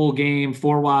 wide the whole game,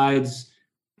 4 wides,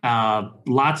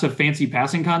 lots of fancy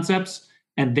passing concepts.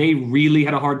 And they really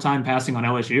had a hard time passing on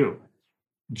LSU.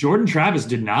 Jordan Travis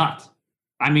did not.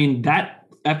 I mean, that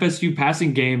FSU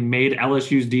passing game made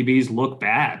LSU's DBs look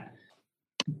bad.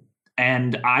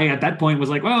 And I, at that point, was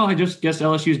like, well, I just guess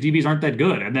LSU's DBs aren't that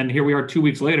good. And then here we are 2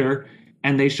 weeks later,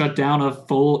 and they shut down a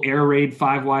full air raid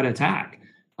 5-wide attack,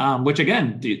 which,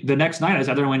 again, the next night I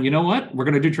sat there and went, you know what? We're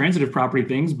going to do transitive property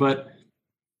things. But,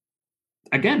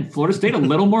 again, Florida State, a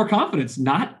little more confidence,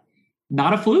 not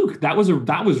a fluke. That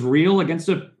was real against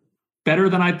a better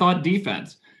than I thought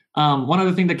defense. One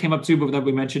other thing that came up, too, but that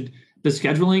we mentioned, the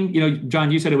scheduling.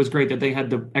 John, you said it was great that they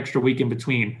had the extra week in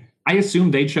between. I assume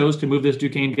they chose to move this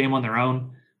Duquesne game on their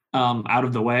own out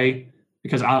of the way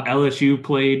because LSU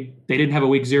played, they didn't have a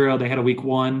week 0, they had a week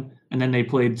 1, and then they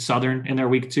played Southern in their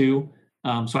week 2.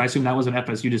 So I assume that was an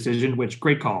FSU decision, which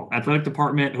great call. Athletic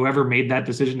department, whoever made that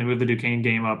decision to move the Duquesne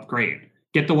game up, great.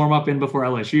 Get the warm-up in before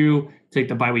LSU, take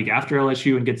the bye week after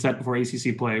LSU, and get set before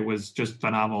ACC play was just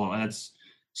phenomenal. And that's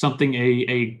something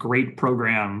a great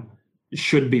program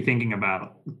should be thinking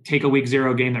about. Take a week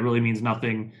 0 game that really means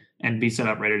nothing and be set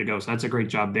up ready to go. So that's a great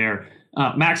job there.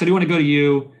 Max, I do want to go to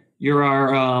you. You're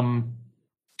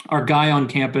our guy on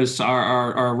campus,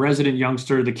 our resident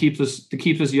youngster that keeps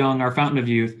us young, our fountain of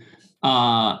youth.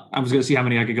 I was going to see how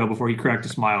many I could go before he cracked a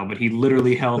smile, but he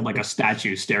literally held like a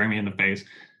statue staring me in the face.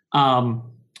 On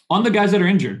the guys that are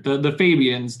injured, the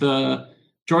Fabians, the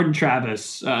Jordan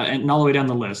Travis, and all the way down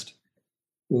the list.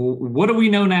 What do we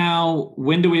know now?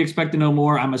 When do we expect to know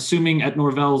more? I'm assuming at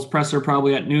Norvell's presser,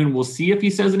 probably at noon. We'll see if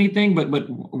he says anything, but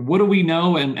what do we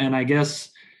know? And I guess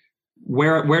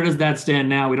where does that stand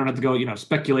now? We don't have to go,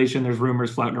 speculation. There's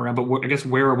rumors floating around, but I guess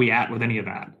where are we at with any of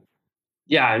that?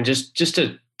 Yeah, and just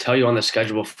to tell you on the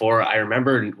schedule before, I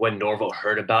remember when Norvell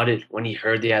heard about it, when he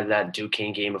heard they had that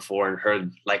Duquesne game before and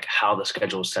heard like how the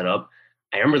schedule was set up.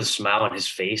 I remember the smile on his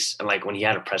face, and like when he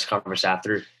had a press conference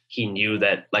after, he knew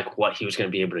that like what he was going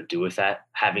to be able to do with that,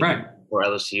 having for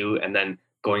LSU and then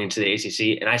going into the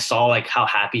ACC. And I saw like how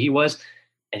happy he was,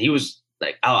 and he was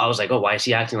like, I was like, oh, why is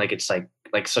he acting like it's like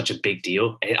such a big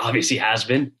deal? And it obviously has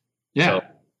been. Yeah. So,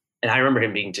 and I remember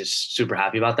him being just super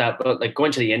happy about that. But like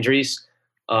going to the injuries,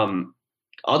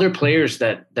 other players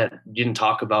that you didn't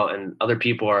talk about and other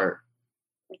people are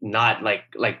not like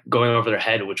going over their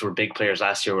head, which were big players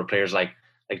last year, were players like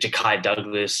Ja'Kai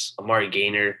Douglas, Amari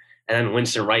Gaynor, and then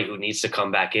Winston Wright, who needs to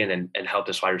come back in and help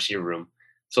this wide receiver room.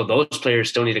 So those players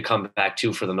still need to come back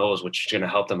too for the Noles, which is going to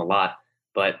help them a lot.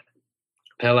 But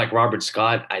kind of like Robert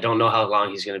Scott, I don't know how long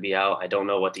he's going to be out. I don't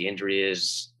know what the injury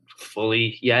is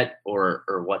fully yet or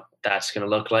what that's going to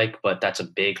look like, but that's a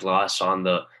big loss on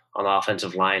the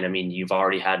offensive line. I mean, you've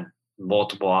already had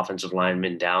multiple offensive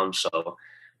linemen down. So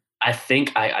I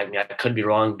think, I mean, I could be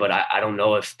wrong, but I don't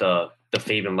know if the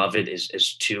Fabian Lovett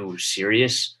is too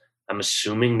serious. I'm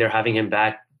assuming they're having him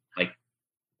back like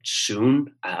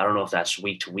soon. I don't know if that's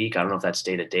week to week. I don't know if that's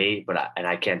day to day, but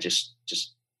I can't just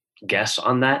guess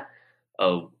on that.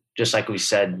 Just like we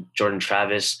said, Jordan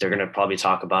Travis, they're going to probably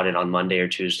talk about it on Monday or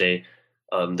Tuesday.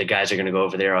 The guys are going to go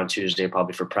over there on Tuesday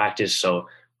probably for practice. So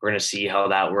we're going to see how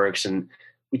that works. And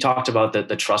we talked about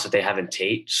the trust that they have in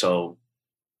Tate. So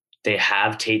they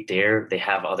have Tate there. They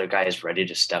have other guys ready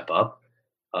to step up.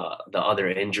 The other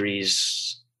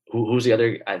injuries, who's the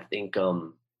other? I think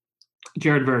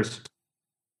Jared Verse.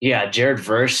 Yeah, Jared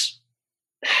Verse.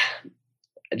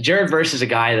 Jared Verse is a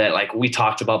guy that like we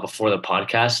talked about before the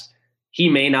podcast. He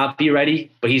may not be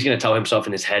ready, but he's going to tell himself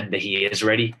in his head that he is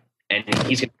ready. And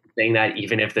he's going to be saying that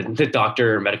even if the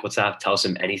doctor or medical staff tells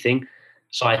him anything.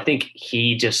 So I think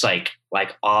he just like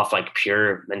off like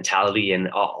pure mentality and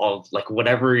all like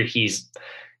whatever he's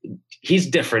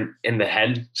different in the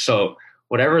head. So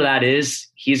whatever that is,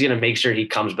 he's going to make sure he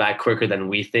comes back quicker than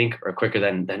we think or quicker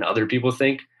than other people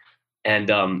think. And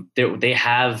they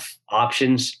have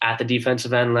options at the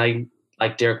defensive end,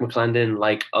 like Derek McClendon,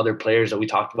 like other players that we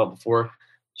talked about before.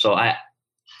 So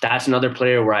that's another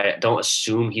player where I don't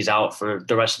assume he's out for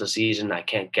the rest of the season. I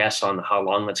can't guess on how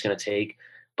long that's going to take,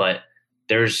 but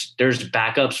there's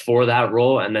backups for that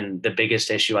role. And then the biggest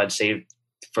issue I'd say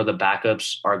for the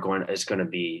backups is going to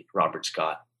be Robert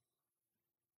Scott.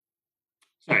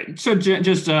 Sorry. So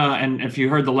just and if you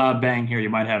heard the loud bang here, you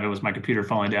might have, it was my computer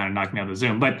falling down and knocking me out of the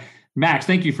Zoom. But Max,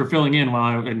 thank you for filling in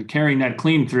and carrying that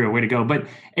clean through. Way to go. But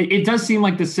it does seem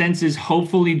like the sense is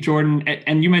hopefully Jordan,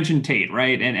 and you mentioned Tate,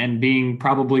 right? And being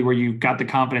probably where you got the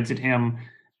confidence in him.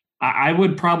 I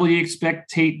would probably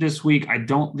expect Tate this week. I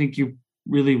don't think you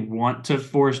really want to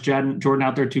force Jordan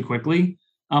out there too quickly.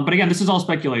 But again, this is all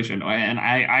speculation. And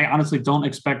I honestly don't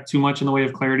expect too much in the way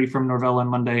of clarity from Norvell on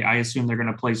Monday. I assume they're going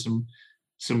to play some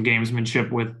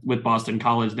gamesmanship with Boston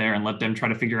College there and let them try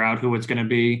to figure out who it's going to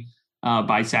be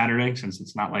by Saturday, since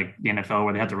it's not like the NFL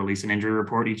where they have to release an injury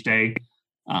report each day.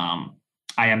 I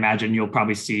imagine you'll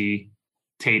probably see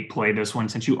Tate play this one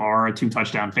since you are a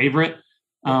 2-touchdown favorite.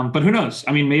 But who knows?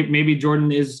 I mean, maybe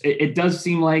Jordan it does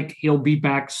seem like he'll be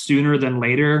back sooner than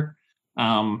later.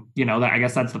 I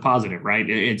guess that's the positive, right?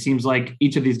 It seems like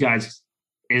each of these guys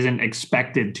isn't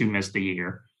expected to miss the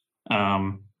year.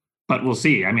 But we'll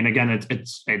see. I mean, again,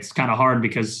 it's kind of hard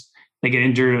because they get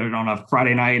injured on a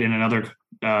Friday night in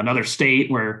another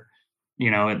state where,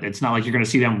 it's not like you're going to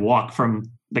see them walk from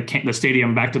the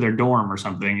stadium back to their dorm or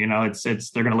something.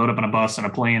 They're going to load up on a bus and a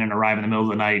plane and arrive in the middle of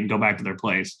the night and go back to their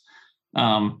place.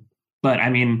 But I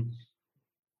mean,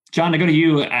 John, to go to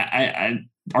you,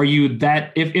 are you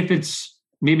that if it's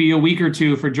maybe a week or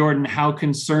two for Jordan, how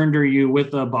concerned are you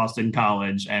with Boston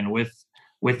College and with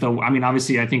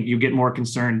obviously I think you get more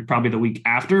concerned probably the week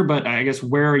after, but I guess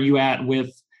where are you at with,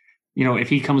 if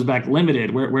he comes back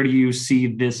limited, where do you see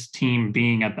this team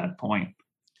being at that point?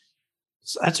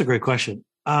 That's a great question.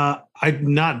 I'm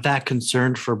not that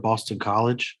concerned for Boston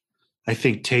College. I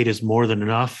think Tate is more than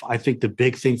enough. I think the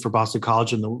big thing for Boston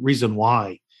College and the reason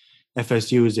why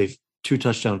FSU is a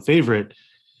 2-touchdown favorite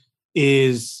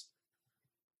is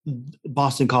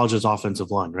Boston College's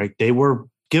offensive line, right? They were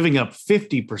giving up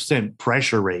 50%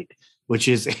 pressure rate, which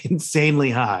is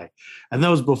insanely high. And that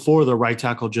was before the right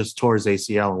tackle just tore his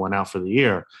ACL and went out for the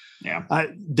year. Yeah.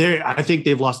 I think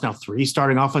they've lost now 3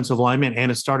 starting offensive linemen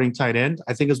and a starting tight end,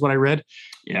 I think is what I read.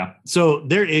 Yeah. So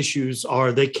their issues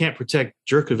are they can't protect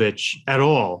Jerkovich at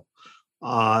all.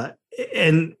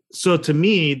 And so to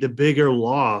me, the bigger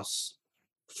loss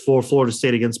for Florida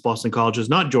State against Boston College is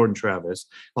not Jordan Travis,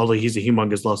 although he's a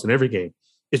humongous loss in every game.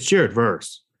 It's Jared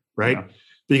Verse, right? Yeah.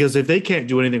 Because if they can't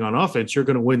do anything on offense, you're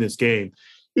going to win this game,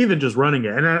 even just running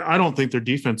it. And I don't think their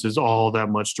defense is all that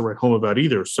much to write home about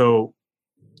either. So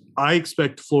I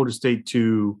expect Florida State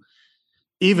to,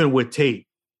 even with Tate,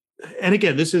 and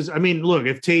again, this is, I mean, look,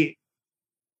 if Tate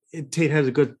has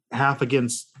a good half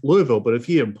against Louisville, but if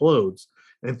he implodes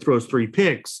and throws 3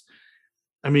 picks,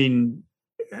 I mean,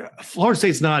 Florida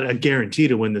State's not a guarantee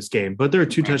to win this game, but they're a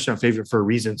 2-touchdown favorite for a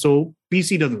reason. So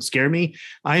BC doesn't scare me.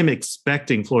 I am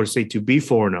expecting Florida State to be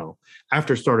 4-0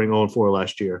 after starting 0-4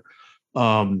 last year.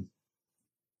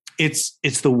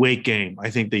 It's the Wake game. I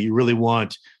think that you really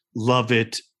want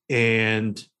Lovett.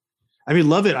 And I mean,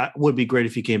 Lovett would be great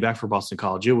if he came back for Boston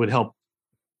College. It would help,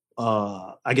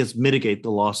 I guess, mitigate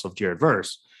the loss of Jared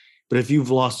Verse. But if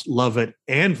you've lost Lovett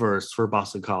and Verse for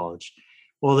Boston College,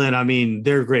 well, then, I mean,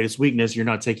 their greatest weakness, you're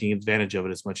not taking advantage of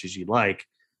it as much as you'd like.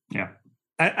 Yeah.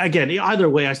 Again, either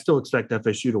way, I still expect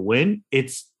FSU to win.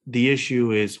 The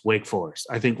issue is Wake Forest.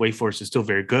 I think Wake Forest is still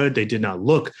very good. They did not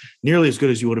look nearly as good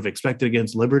as you would have expected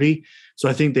against Liberty. So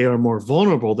I think they are more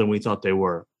vulnerable than we thought they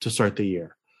were to start the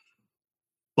year.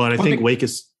 But I think Wake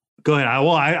is – go ahead. I'm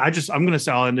going to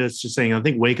say all in this just saying I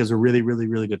think Wake is a really, really,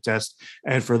 really good test.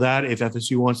 And for that, if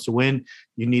FSU wants to win,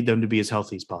 you need them to be as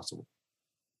healthy as possible.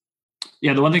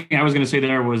 Yeah, the one thing I was going to say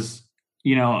there was,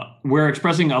 we're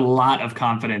expressing a lot of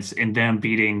confidence in them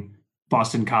beating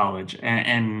Boston College.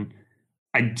 And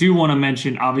I do want to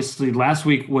mention, obviously, last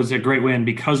week was a great win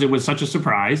because it was such a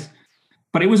surprise.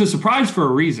 But it was a surprise for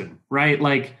a reason, right?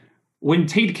 Like, when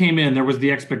Tate came in, there was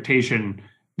the expectation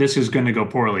this is going to go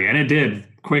poorly. And it did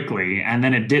quickly, and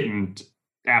then it didn't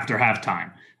after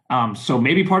halftime. So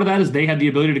maybe part of that is they had the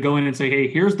ability to go in and say, hey,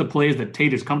 here's the plays that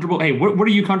Tate is comfortable. Hey, what are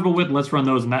you comfortable with? Let's run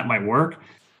those, and that might work.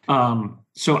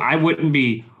 So I wouldn't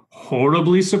be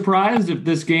horribly surprised if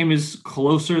this game is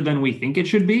closer than we think it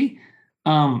should be.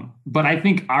 But I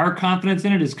think our confidence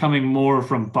in it is coming more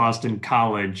from Boston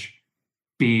College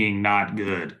being not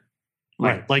good.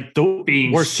 Like the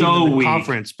being worst so team in the weak.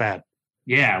 conference bad.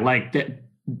 Yeah,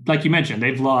 like you mentioned,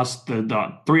 they've lost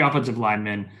the 3 offensive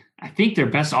linemen. I think their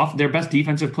best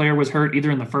defensive player was hurt either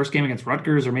in the first game against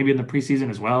Rutgers or maybe in the preseason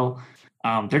as well.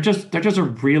 They're just a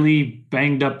really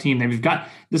banged up team. They've got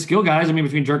the skill guys. I mean,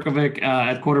 between Jerkovic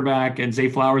at quarterback and Zay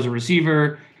Flowers, a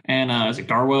receiver, and is it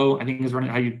Garwo? I think is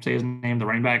how you say his name, the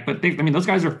running back. But those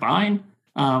guys are fine.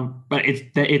 But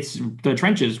it's the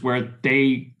trenches where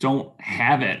they don't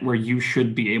have it, where you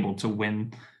should be able to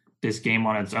win this game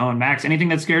on its own. Max, anything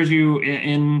that scares you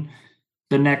in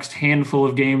the next handful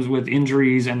of games with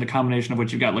injuries and the combination of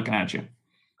what you've got looking at you?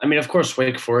 I mean, of course,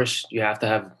 Wake Forest, you have to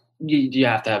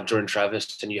have Jordan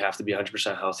Travis, and you have to be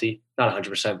 100% healthy. Not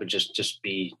 100%, but just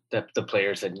be the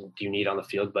players that you need on the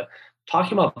field. But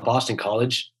talking about Boston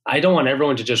College, I don't want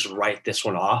everyone to just write this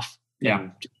one off. Yeah.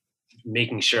 And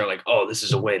making sure like, oh, this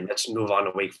is a win. Let's move on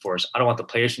to Wake Forest. I don't want the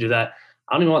players to do that.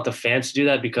 I don't even want the fans to do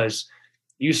that, because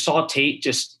you saw Tate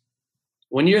just –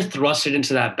 when you're thrusted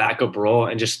into that backup role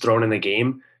and just thrown in the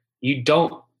game, I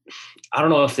don't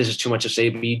know if this is too much to say,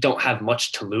 but you don't have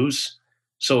much to lose.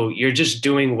 So you're just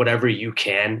doing whatever you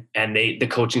can. And the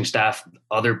coaching staff,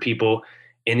 other people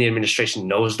in the administration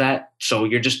knows that. So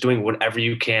you're just doing whatever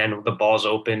you can. The ball's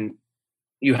open.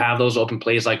 You have those open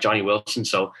plays like Johnny Wilson.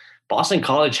 So Boston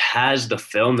College has the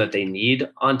film that they need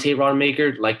on Tate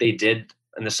Rodemaker, like they did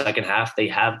in the second half. They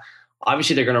have,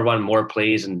 obviously they're going to run more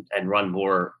plays and run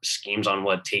more schemes on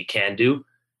what Tate can do,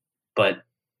 but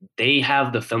they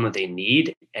have the film that they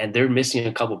need, and they're missing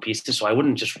a couple pieces. So I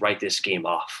wouldn't just write this game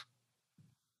off.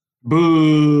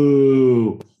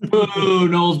 Boo! Boo!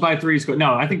 Knowles by 3 score.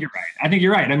 No, I think you're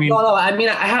right. I mean, no. I mean,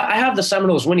 I have the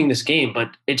Seminoles winning this game, but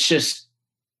it's just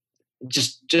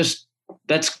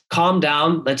let's calm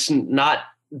down. Let's not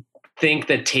think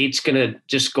that Tate's going to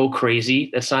just go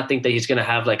crazy. Let's not think that he's going to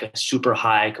have like a super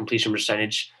high completion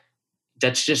percentage.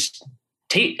 That's just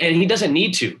Tate, and he doesn't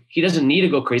need to. He doesn't need to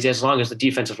go crazy as long as the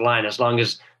defensive line, as long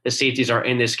as the safeties are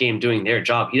in this game doing their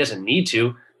job. He doesn't need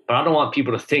to, but I don't want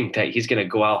people to think that he's going to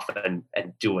go off and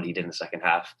do what he did in the second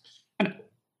half.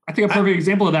 I I think a perfect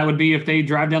example of that would be if they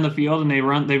drive down the field and they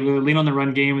lean on the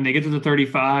run game and they get to the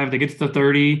 35, they get to the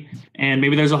 30, and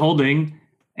maybe there's a holding,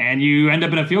 and you end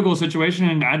up in a field goal situation.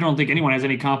 And I don't think anyone has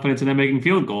any confidence in them making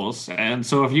field goals. And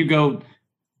so if you go,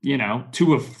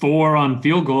 2 of 4 on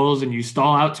field goals and you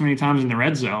stall out too many times in the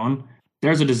red zone,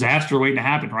 there's a disaster waiting to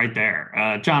happen right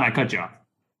there. John, I cut you off.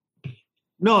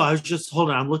 No, I was just hold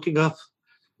on. I'm looking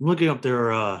up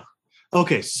their.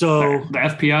 Okay, so the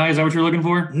FPI, is that what you're looking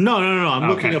for? No. I'm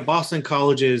looking at Boston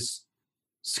College's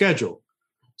schedule.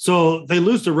 So they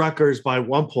lose to Rutgers by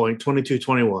 1 point,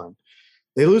 22-21.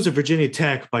 They lose to Virginia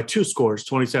Tech by 2 scores,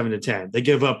 27-10. They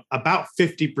give up about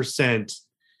 50%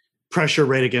 pressure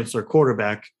rate against their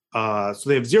quarterback. So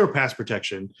they have 0 pass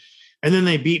protection. And then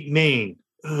they beat Maine,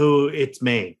 it's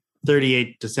Maine,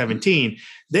 38-17.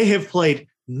 They have played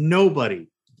nobody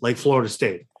like Florida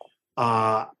State.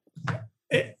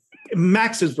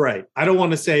 Max is right. I don't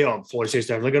want to say, Florida State's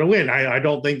definitely going to win. I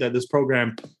don't think that this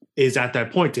program is at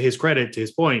that point, to his credit, to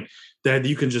his point, that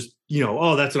you can just,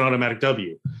 that's an automatic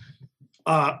W.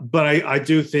 But I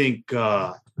do think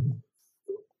Boston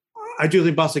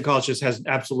College just has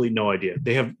absolutely no idea.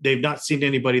 They've not seen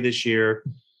anybody this year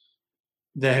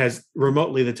that has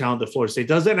remotely the talent that Florida State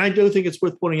does. And I do think it's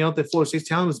worth pointing out that Florida State's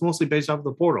talent is mostly based off of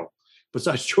the portal,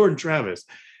 besides Jordan Travis.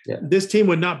 Yeah. This team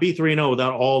would not be 3-0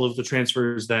 without all of the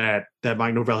transfers that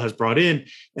Mike Norvell has brought in.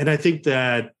 And I think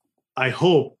that I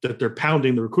hope that they're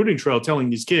pounding the recruiting trail,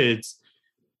 telling these kids,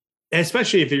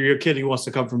 especially if you're a kid who wants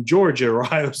to come from Georgia or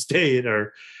Ohio State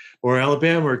or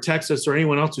Alabama or Texas or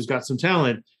anyone else who's got some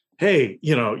talent, hey,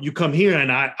 you come here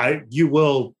and you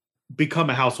will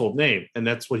become a household name. And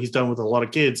that's what he's done with a lot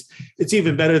of kids. It's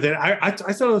even better than I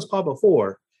said on this pod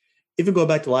before, even going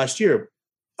back to last year.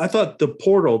 I thought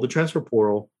the transfer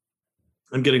portal,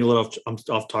 I'm getting a little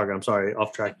off target. I'm sorry,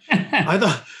 off track. I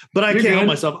can't help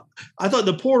myself. I thought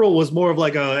the portal was more of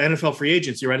like a NFL free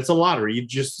agency, right? It's a lottery. You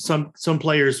just, some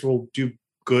players will do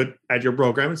good at your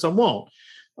program and some won't.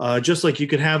 Just like you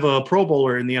could have a Pro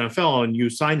Bowler in the NFL and you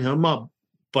sign him up,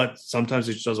 but sometimes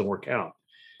it just doesn't work out.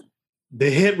 The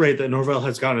hit rate that Norvell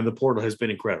has gotten in the portal has been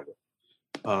incredible.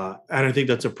 And I think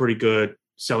that's a pretty good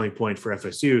selling point for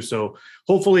FSU. So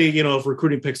hopefully, if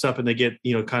recruiting picks up and they get,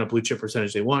 kind of blue chip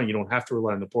percentage they want, you don't have to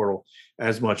rely on the portal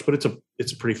as much, but it's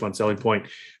a pretty fun selling point.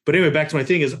 But anyway, back to my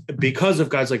thing is because of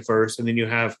guys like Verse, and then you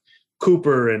have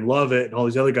Cooper and Lovett and all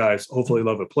these other guys, hopefully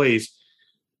Lovett plays.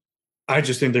 I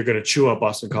just think they're going to chew up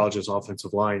Boston College's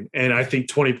offensive line. And I think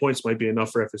 20 points might be enough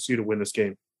for FSU to win this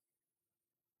game.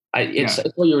 It's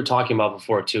what you were talking about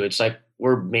before too. It's like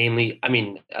we're mainly,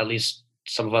 at least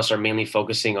some of us are mainly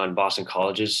focusing on Boston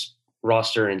College's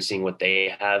roster and seeing what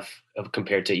they have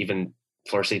compared to even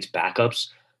Florida State's backups.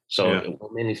 So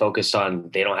we're mainly focused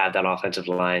on, they don't have that offensive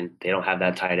line. They don't have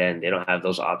that tight end. They don't have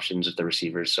those options at the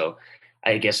receivers. So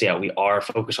I guess, we are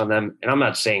focused on them. And I'm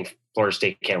not saying Florida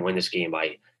State can't win this game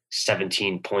by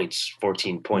 17 points,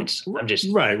 14 points. I'm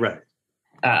just right.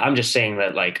 I'm just saying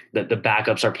that that the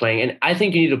backups are playing. And I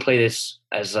think you need to play this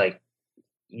as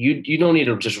you don't need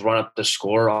to just run up the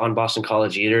score on Boston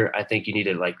College either. I think you need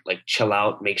to chill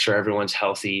out, make sure everyone's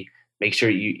healthy, make sure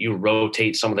you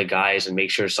rotate some of the guys and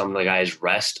make sure some of the guys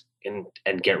rest and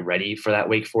get ready for that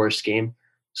Wake Forest game.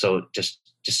 So just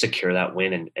secure that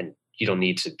win and you don't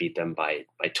need to beat them by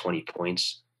 20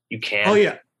 points. You can. Oh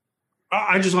yeah.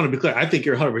 I just want to be clear. I think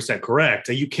you're 100% correct.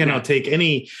 You cannot take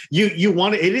any, you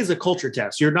want it is a culture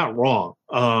test. You're not wrong.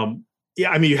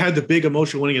 You had the big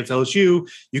emotional win against LSU.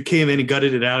 You came in and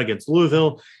gutted it out against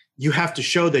Louisville. You have to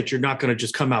show that you're not going to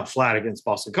just come out flat against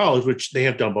Boston College, which they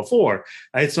have done before.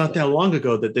 It's not that long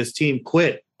ago that this team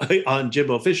quit on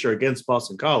Jimbo Fisher against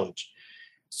Boston College.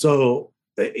 So,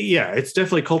 it's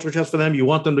definitely a culture test for them. You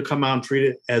want them to come out and treat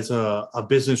it as a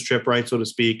business trip, right, so to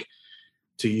speak,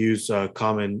 to use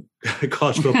common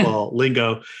college football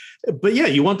lingo. But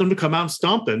you want them to come out and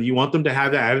stomp them. You want them to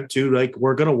have that attitude, like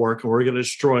we're going to work and we're going to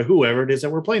destroy whoever it is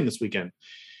that we're playing this weekend.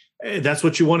 That's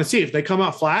what you want to see. If they come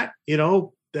out flat, anything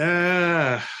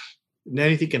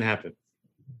can happen.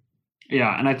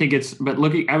 Yeah, and I think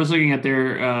I was looking at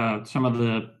their some of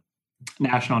the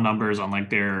national numbers on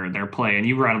their play, and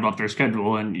you rattled off their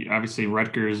schedule, and obviously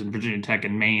Rutgers and Virginia Tech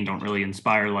and Maine don't really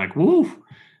inspire woo.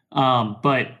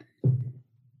 But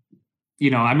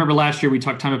I remember last year we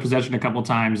talked time of possession a couple of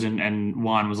times, and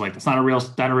Juan was like, "That's not a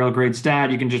real great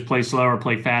stat. You can just play slow or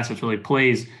play fast. It's really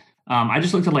plays." I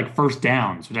just looked at first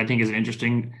downs, which I think is an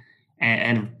interesting.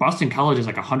 And Boston College is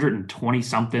 120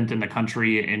 something in the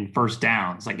country in first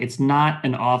downs. It's not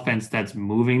an offense that's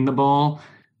moving the ball.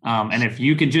 And if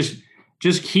you could just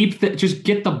get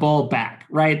the ball back,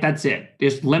 right? That's it.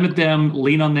 Just limit them,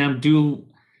 lean on them, do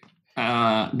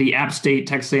the App State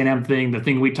Texas A&M thing, the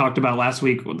thing we talked about last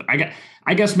week.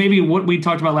 I guess maybe what we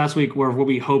talked about last week were what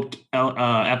we hoped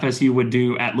FSU would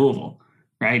do at Louisville,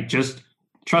 right? Just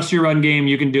trust your run game.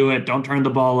 You can do it. Don't turn the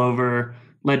ball over.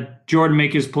 Let Jordan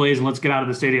make his plays and let's get out of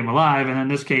the stadium alive. And in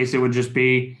this case, it would just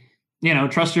be,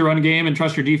 trust your run game and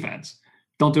trust your defense.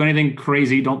 Don't do anything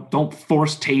crazy. Don't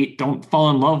force Tate. Don't fall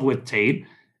in love with Tate.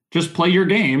 Just play your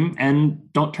game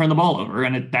and don't turn the ball over.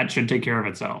 And that should take care of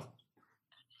itself.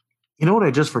 You know what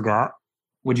I just forgot?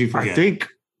 What'd you forget? I think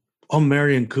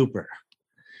Marion Cooper.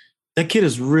 That kid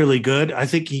is really good. I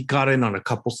think he got in on a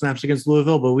couple snaps against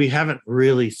Louisville, but we haven't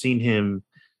really seen him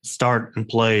start and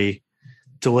play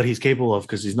to what he's capable of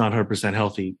because he's not 100%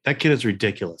 healthy. That kid is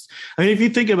ridiculous. I mean, if you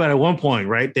think about it, at one point,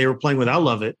 right, they were playing without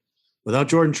Lovett, without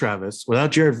Jordan Travis,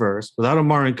 without Jared Verse, without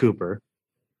Amarian Cooper,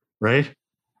 right?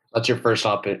 That's your first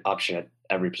option at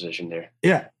every position there.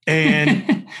 Yeah,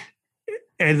 and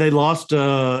and they lost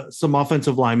some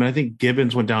offensive linemen. I think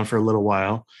Gibbons went down for a little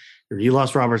while. You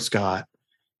lost Robert Scott,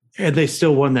 and they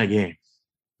still won that game.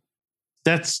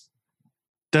 That's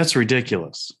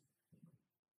ridiculous.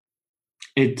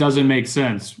 It doesn't make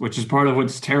sense, which is part of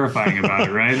what's terrifying about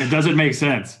it, right? It doesn't make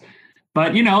sense.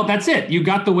 But, that's it. You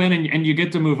got the win and you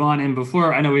get to move on. And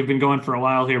before, I know we've been going for a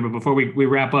while here, but before we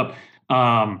wrap up,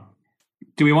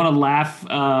 do we want to laugh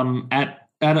at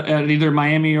either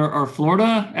Miami or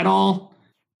Florida at all?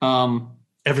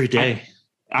 Every day.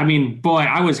 I mean, boy,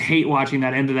 I was hate watching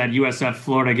that end of that USF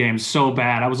Florida game so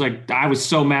bad. I was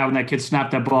so mad when that kid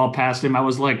snapped that ball past him. I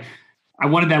was like, I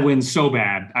wanted that win so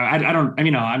bad.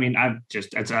 It's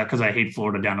because I hate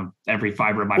Florida down to every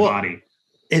fiber of my body.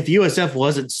 If USF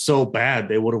wasn't so bad,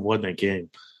 they would have won that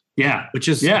game. Yeah. Which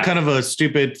is kind of a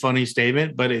stupid, funny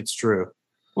statement, but it's true.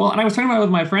 Well, and I was talking about it with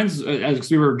my friends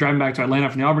as we were driving back to Atlanta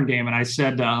from the Auburn game, and I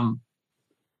said,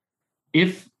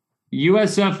 if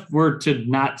USF were to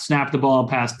not snap the ball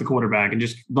past the quarterback and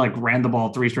just ran the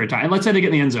ball 3 straight times, and let's say they get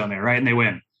in the end zone there, right, and they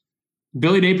win.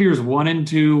 Billy Napier's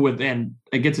 1-2 and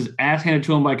it gets his ass handed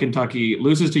to him by Kentucky,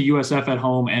 loses to USF at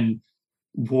home, and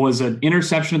was an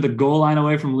interception at the goal line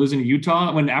away from losing to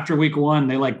Utah. When after week 1,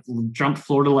 they jumped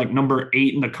Florida number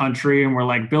 8 in the country, and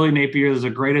we're Billy Napier is the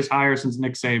greatest hire since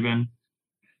Nick Saban.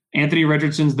 Anthony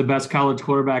Richardson's the best college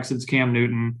quarterback since Cam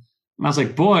Newton. And I was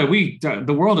like, boy,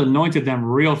 the world anointed them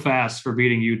real fast for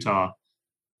beating Utah.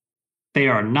 They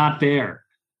are not there.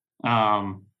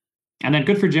 And then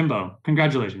good for Jimbo.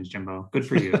 Congratulations, Jimbo. Good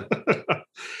for you.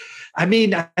 I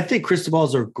mean, I think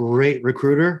Cristobal's a great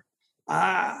recruiter.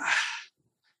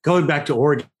 Going back to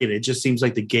Oregon, it just seems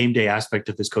like the game day aspect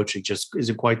of his coaching just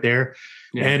isn't quite there.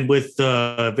 Yeah. And with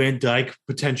the Van Dyke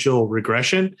potential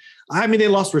regression, I mean, they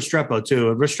lost Restrepo too.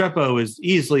 And Restrepo is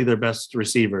easily their best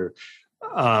receiver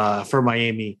for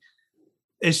Miami.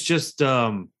 It's just,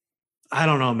 I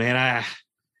don't know, man.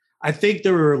 I think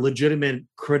there were legitimate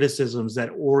criticisms that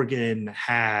Oregon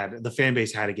had, the fan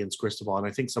base had against Cristobal. And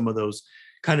I think some of those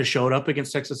kind of showed up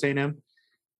against Texas A&M.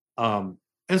 And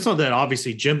it's not that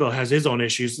obviously Jimbo has his own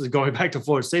issues going back to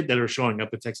Florida State that are showing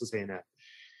up at Texas A&M.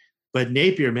 But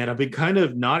Napier, man, I've been kind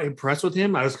of not impressed with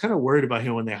him. I was kind of worried about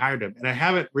him when they hired him, and I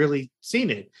haven't really seen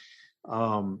it.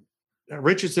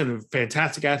 Richardson, a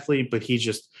fantastic athlete, but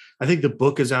I think the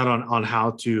book is out on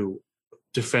how to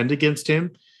defend against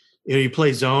him. You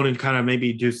play zone and kind of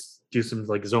maybe do some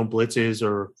zone blitzes,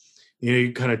 or,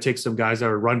 you kind of take some guys that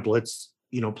are run blitz,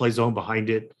 play zone behind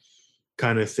it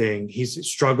kind of thing. He's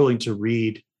struggling to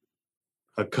read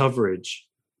a coverage.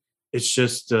 It's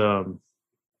just,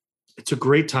 it's a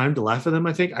great time to laugh at them.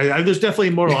 I think there's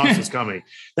definitely more losses coming.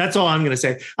 That's all I'm going to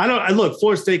say. Look,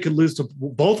 Florida State could lose to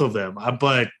both of them,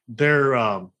 but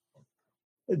I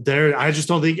just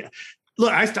don't think,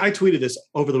 look, I tweeted this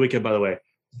over the weekend, by the way.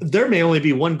 There may only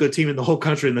be one good team in the whole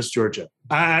country in this Georgia.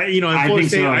 I think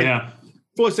so, yeah.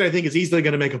 Florida State, I think, is easily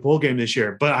going to make a bowl game this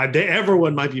year, but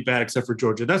everyone might be bad except for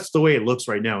Georgia. That's the way it looks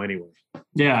right now anyway.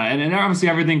 Yeah, and obviously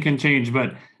everything can change,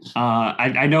 but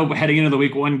I know heading into the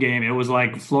week 1 game, it was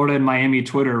like Florida and Miami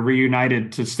Twitter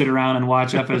reunited to sit around and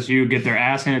watch FSU get their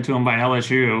ass handed to them by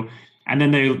LSU. And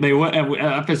then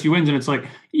FSU wins, and it's like,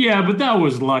 yeah, but that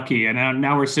was lucky. And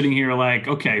now we're sitting here like,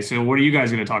 okay, so what are you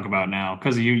guys going to talk about now?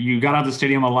 Because you got out the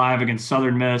stadium alive against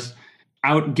Southern Miss,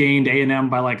 outgained A&M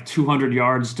by 200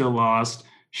 yards, still lost.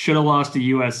 Should have lost to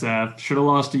USF. Should have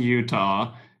lost to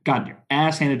Utah. Got your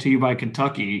ass handed to you by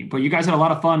Kentucky. But you guys had a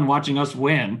lot of fun watching us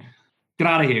win. Get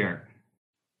out of here.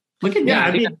 Look at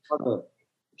that. Yeah,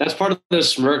 that's part of the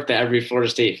smirk that every Florida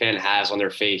State fan has on their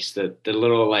face. The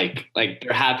little like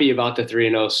they're happy about the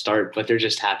 3-0 start, but they're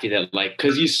just happy that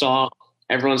because you saw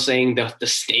everyone saying the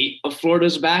state of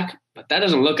Florida's back. But that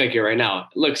doesn't look like it right now.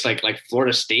 It looks like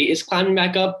Florida State is climbing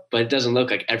back up, but it doesn't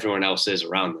look like everyone else is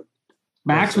around them.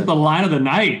 Max with the line of the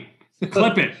night.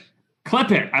 Clip it.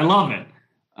 Clip it. I love it.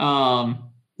 I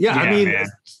mean, man.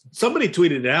 Somebody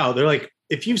tweeted it out. They're like,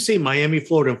 if you've seen Miami,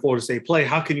 Florida, and Florida State play,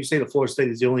 how can you say that Florida State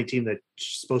is the only team that's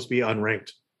supposed to be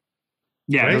unranked?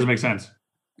 Yeah, right? It doesn't make sense.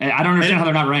 I don't understand how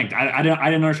they're not ranked. I didn't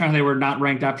understand how they were not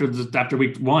ranked after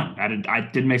week 1. I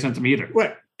didn't make sense to me either.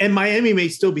 Right. And Miami may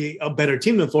still be a better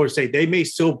team than Florida State. They may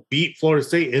still beat Florida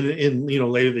State in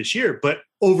later this year. But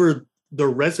over the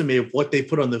resume of what they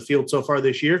put on the field so far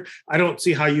this year, I don't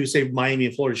see how you say Miami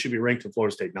and Florida should be ranked and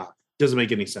Florida State not. Doesn't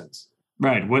make any sense.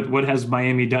 Right. What has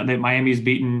Miami done? That Miami's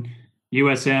beaten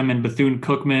USM and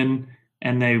Bethune-Cookman,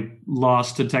 and they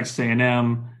lost to Texas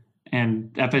A&M.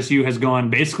 And FSU has gone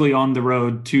basically on the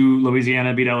road to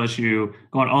Louisiana, beat LSU,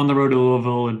 gone on the road to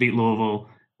Louisville and beat Louisville,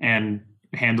 and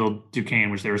handled Duquesne,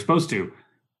 which they were supposed to.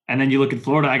 And then you look at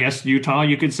Florida, I guess Utah,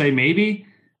 you could say maybe,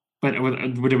 but did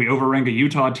we overrank a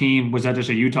Utah team? Was that just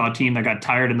a Utah team that got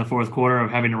tired in the fourth quarter of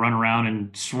having to run around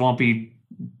in swampy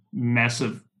mess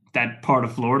of that part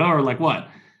of Florida, or like what?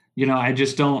 I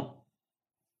just don't.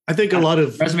 I think a lot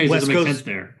of resumes West doesn't Coast, make sense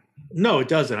there. No, it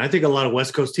doesn't. I think a lot of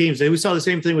West Coast teams, we saw the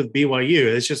same thing with BYU.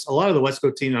 It's just a lot of the West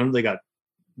Coast teams, I know they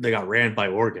got ran by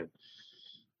Oregon.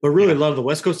 But really, a lot of the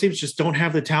West Coast teams just don't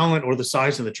have the talent or the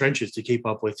size in the trenches to keep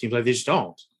up with teams. Like they just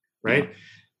don't, right?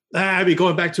 Yeah. I mean,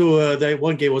 going back to that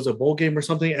one game, was a bowl game or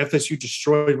something? FSU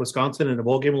destroyed Wisconsin in a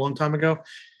bowl game a long time ago.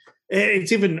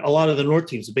 It's even a lot of the North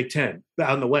teams, the Big Ten,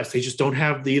 out in the West. They just don't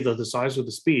have either the size or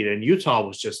the speed. And Utah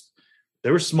was just –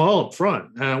 they were small up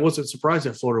front. And I wasn't surprised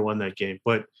that Florida won that game.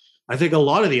 But I think a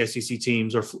lot of the SEC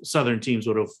teams or Southern teams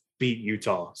would have beat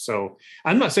Utah. So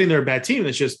I'm not saying they're a bad team.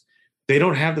 It's just they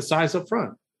don't have the size up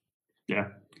front. Yeah.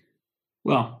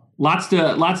 Well, lots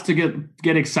to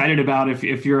get excited about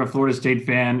if you're a Florida State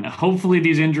fan. Hopefully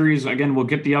these injuries, again, we'll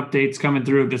get the updates coming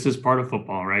through. This is part of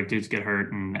football, right? Dudes get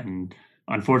hurt. And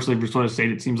unfortunately for Florida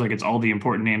State, it seems like it's all the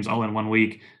important names all in 1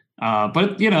 week.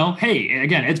 But, hey,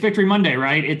 again, it's Victory Monday,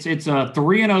 right? It's a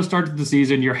 3-0 start to the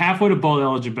season. You're halfway to bowl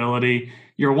eligibility.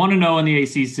 You're 1-0 in the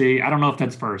ACC. I don't know if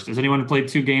that's first. Has anyone played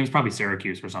 2 games? Probably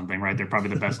Syracuse or something, right? They're probably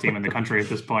the best team in the country at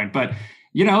this point. But,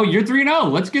 you're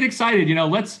 3-0. Let's get excited.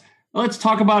 Let's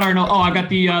talk about our – I got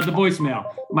the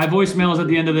voicemail. My voicemail is at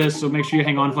the end of this, so make sure you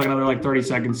hang on for like another 30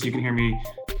 seconds so you can hear me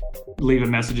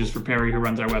leaving messages for Perry, who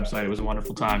runs our website. It was a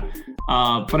wonderful time.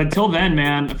 But until then,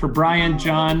 man, for Brian,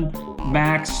 John,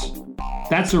 Max,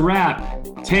 that's a wrap.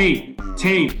 Tate.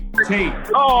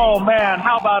 Oh, man,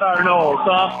 how about our nose,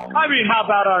 huh? I mean, how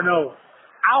about our nose?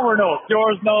 Our nose.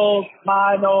 Yours nose,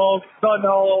 my nose,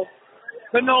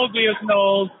 the nosiest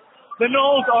nose. The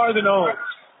nose are the nose.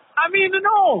 I mean, the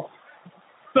nose.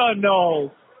 The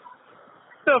nose.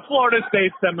 The Florida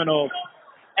State Seminoles.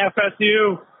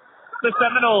 FSU. The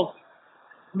Seminoles.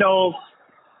 Nose.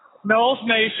 Nose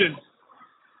Nation.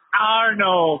 Our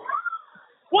nose.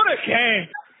 What a game.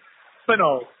 The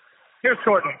nose. Here's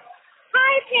Courtney.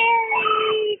 Hi,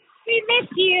 Perry. We miss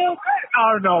you.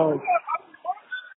 Our nose.